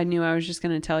 No, I knew I was just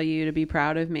going to tell you to be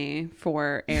proud of me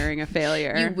for airing a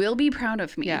failure. You will be proud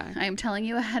of me. Yeah. I am telling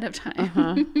you ahead of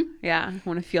time. Yeah. I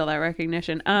want to feel that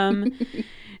recognition.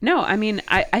 No, I mean,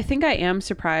 I think I am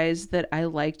surprised that I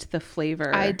liked the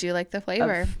flavor. I do like the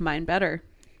flavor of mine better.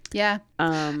 Yeah.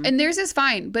 And theirs is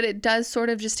fine, but it does sort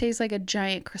of just taste like a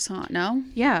giant croissant. No?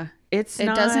 Yeah. It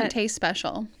doesn't taste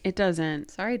special. It doesn't.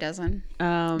 Sorry, it doesn't.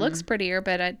 Looks prettier,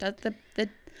 but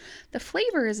the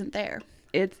flavor isn't there.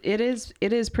 It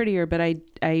is prettier, but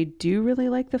I do really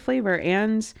like the flavor.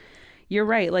 And you're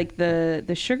right, like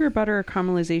the sugar butter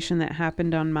caramelization that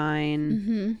happened on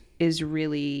mine is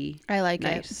really I like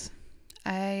nice. it.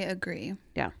 I agree.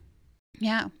 Yeah.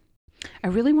 Yeah. I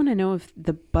really want to know if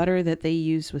the butter that they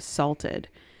use was salted,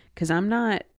 because I'm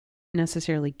not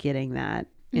necessarily getting that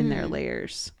in their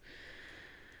layers.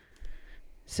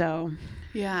 So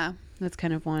yeah, that's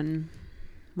kind of one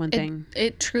thing.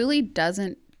 It truly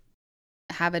doesn't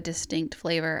have a distinct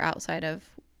flavor outside of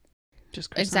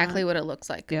Just croissant. exactly what it looks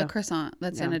like. A croissant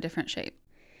that's in a different shape.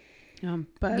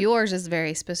 But yours is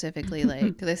very specifically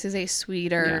like, this is a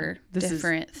sweeter,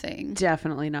 different thing.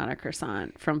 Definitely not a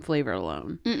croissant from flavor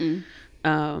alone.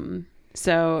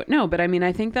 So no, but I mean,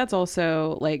 I think that's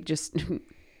also like just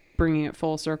bringing it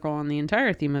full circle on the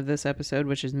entire theme of this episode,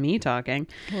 which is me talking.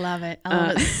 Love it. I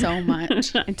love it so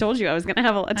much. I told you I was going to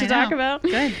have a lot to talk about.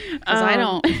 Good. Because I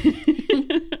don't.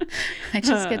 I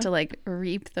just get to like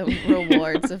reap the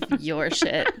rewards of your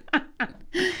shit.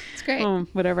 It's great.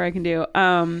 Whatever I can do.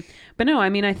 But no, I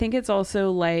mean, I think it's also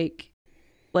like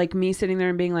me sitting there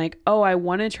and being like, oh, I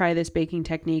want to try this baking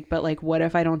technique, but like, what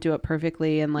if I don't do it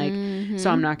perfectly? And like,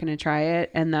 so I'm not going to try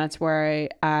it. And that's where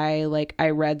I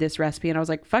read this recipe and I was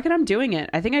like, fuck it, I'm doing it.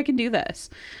 I think I can do this.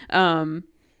 And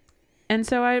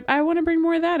so I want to bring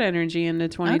more of that energy into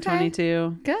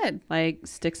 2022. Okay. Good. Like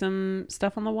stick some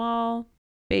stuff on the wall,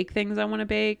 bake things I want to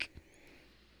bake.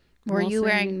 Were you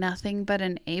wearing nothing but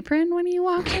an apron when you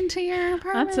walked into your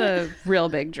apartment? That's a real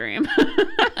big dream.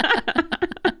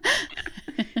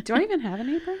 Do I even have an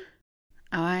apron?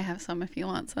 Oh, I have some if you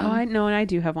want some. Oh, I know, and I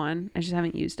do have one. I just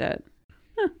haven't used it.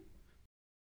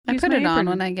 I put it on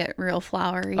when I get real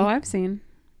floury. Oh, I've seen.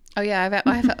 Oh, yeah.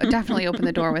 I've definitely opened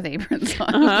the door with aprons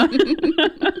on.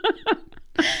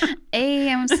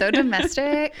 Hey, I'm so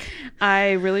domestic.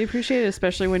 I really appreciate it,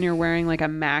 especially when you're wearing like a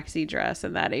maxi dress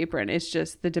and that apron. It's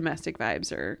just the domestic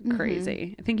vibes are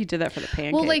crazy. I think you did that for the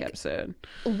pancake episode.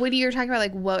 When you're talking about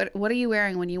like what are you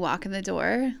wearing when you walk in the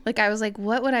door? Like I was like,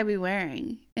 what would I be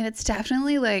wearing? And it's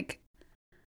definitely like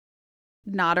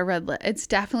not a red lip. It's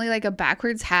definitely like a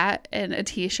backwards hat and a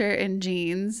t-shirt and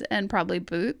jeans and probably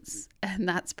boots. And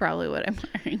that's probably what I'm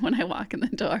wearing when I walk in the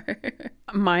door.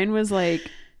 Mine was like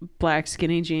black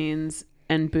skinny jeans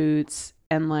and boots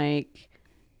and like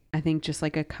I think just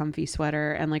like a comfy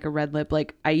sweater and like a red lip.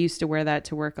 Like I used to wear that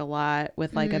to work a lot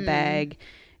with like a bag,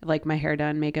 like my hair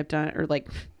done, makeup done, or like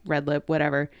red lip,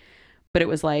 whatever. But it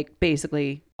was like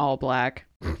basically all black.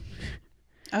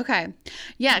 Okay.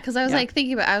 Yeah, because I was like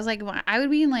thinking about, I was like, I would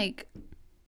be in like,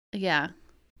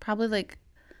 probably like,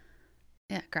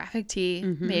 graphic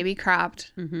tee, maybe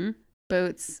cropped,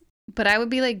 boots. But I would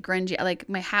be like grungy. Like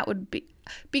my hat would be,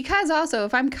 because also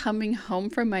if I'm coming home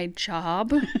from my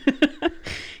job,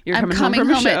 I'm coming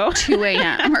home at 2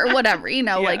 a.m. or whatever,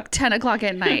 like 10 o'clock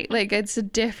at night. Like it's a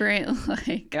different,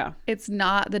 like, it's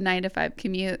not the 9 to 5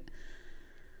 commute.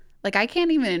 Like I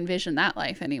can't even envision that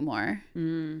life anymore.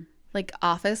 Like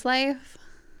office life.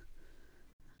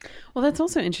 Well, that's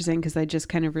also interesting because I just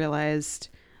kind of realized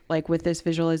like with this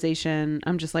visualization,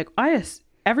 I'm just like,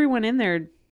 everyone in there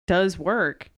does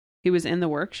work. He was in the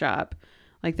workshop.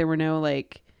 Like there were no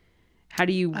like, how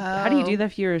do you do that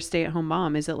if you're a stay-at-home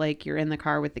mom? Is it like you're in the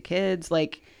car with the kids?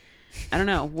 Like, I don't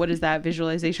know. What does that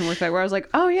visualization work like? Where I was like,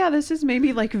 oh yeah, this is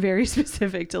maybe like very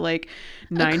specific to like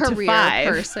 9 to 5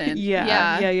 person.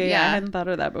 Yeah. I hadn't thought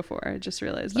of that before. I just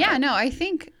realized that. Yeah, no, I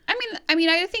think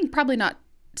probably not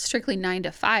strictly 9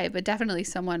 to 5, but definitely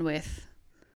someone with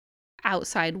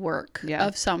outside work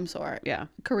of some sort. Yeah.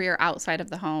 Career outside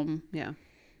of the home. Yeah.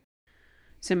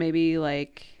 So maybe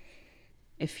like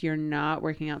if you're not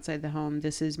working outside the home,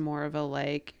 this is more of a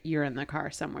like you're in the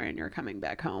car somewhere and you're coming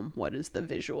back home. What is the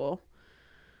visual?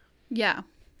 Yeah.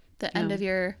 The end of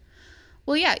your,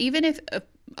 well, yeah, even if,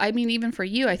 even for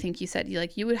you, I think you said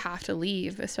you would have to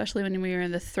leave, especially when we were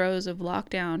in the throes of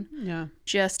lockdown. Yeah.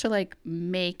 Just to like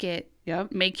make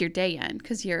your day end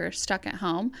because you're stuck at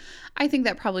home. I think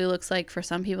that probably looks like for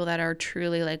some people that are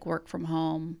truly like work from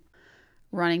home,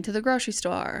 running to the grocery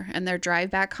store and their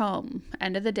drive back home.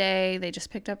 End of the day, they just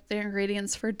picked up their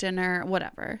ingredients for dinner,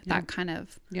 whatever. Yeah. That kind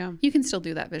of, you can still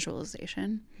do that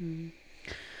visualization.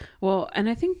 Well, and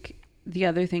I think the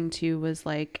other thing too was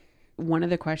like, one of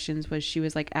the questions was she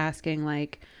was like asking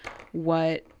like,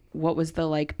 what was the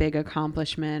like big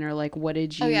accomplishment or like, what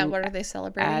did you what are they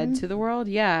celebrating? Add to the world?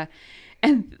 Yeah.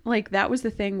 And like, that was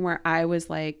the thing where I was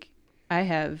like, I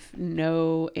have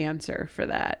no answer for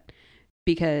that.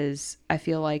 Because I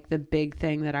feel like the big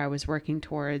thing that I was working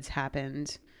towards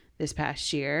happened this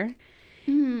past year.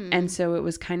 And so it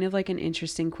was kind of like an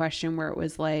interesting question where it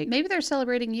was like, maybe they're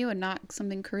celebrating you and not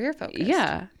something career focused.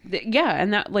 Yeah.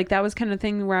 And that was kind of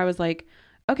thing where I was like,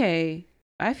 okay,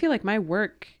 I feel like my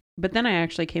work, but then I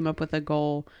actually came up with a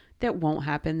goal that won't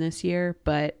happen this year,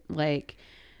 but like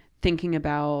thinking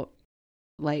about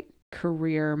like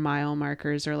career mile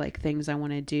markers or like things I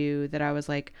want to do that I was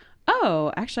like,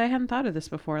 oh, actually I hadn't thought of this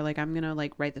before. Like I'm going to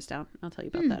like write this down. I'll tell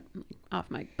you about that off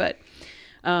mic. But,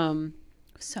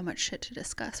 so much shit to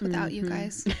discuss without you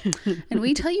guys. And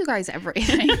we tell you guys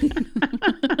everything.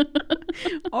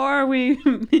 Or we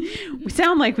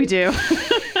sound like we do.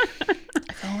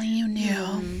 If only you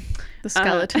knew the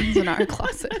skeletons in our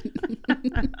closet.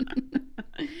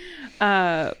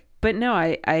 But no,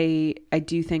 I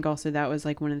do think also that was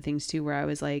like one of the things too, where I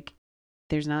was like,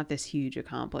 there's not this huge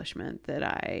accomplishment that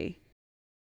I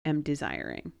am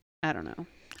desiring. I don't know.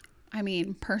 I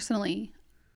mean, personally,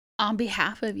 on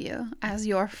behalf of you as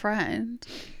your friend,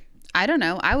 I don't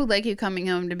know. I would like you coming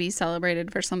home to be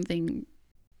celebrated for something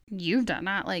you've done,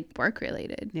 not like work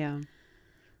related. Yeah.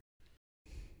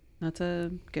 That's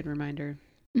a good reminder.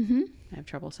 Mm-hmm. I have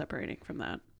trouble separating from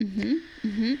that. Mm-hmm.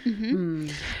 Mm-hmm. Mm-hmm.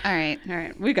 All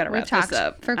right. We got to wrap this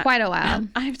up. For quite a while.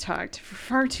 I've talked for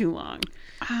far too long.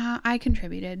 I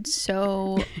contributed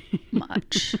so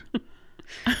much.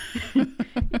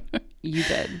 You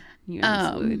did. You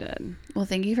absolutely did. Well,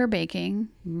 thank you for baking.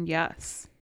 Yes.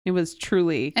 It was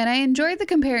truly. And I enjoyed the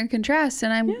compare and contrast,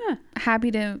 and I'm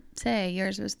happy to say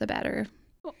yours was the better.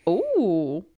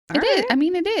 Oh. It is. I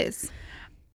mean, it is.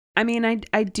 I mean,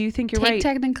 I do think you're right.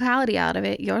 Take technicality out of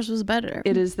it. Yours was better.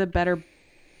 It is the better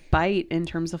bite in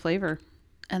terms of flavor.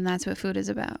 And that's what food is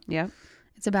about. Yeah.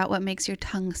 It's about what makes your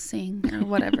tongue sing or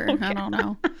whatever. Okay. I don't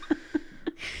know.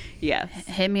 Yes.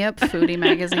 Hit me up, Foodie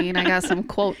Magazine. I got some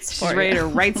quotes for you. She's ready to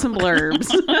write some blurbs.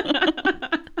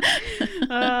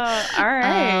 All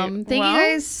right. Thank you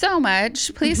guys so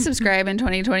much. Please subscribe in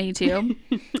 2022.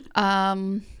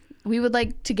 We would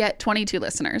like to get 22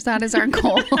 listeners. That is our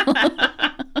goal.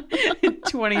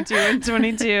 22 and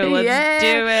 22. Let's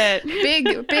do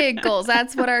it. Big goals.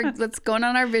 That's going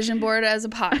on our vision board as a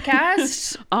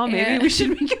podcast. Oh, maybe we should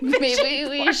make a vision Maybe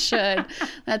we should.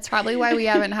 That's probably why we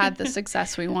haven't had the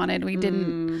success we wanted. We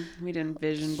didn't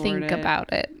vision board think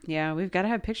about it. Yeah, we've got to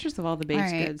have pictures of all the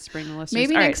baked goods. Bring the listeners.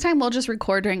 Maybe next time we'll just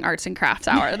record during Arts and Crafts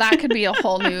Hour. That could be a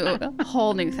whole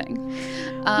new thing.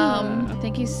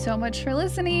 Thank you so much for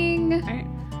listening. All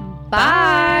right.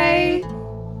 Bye.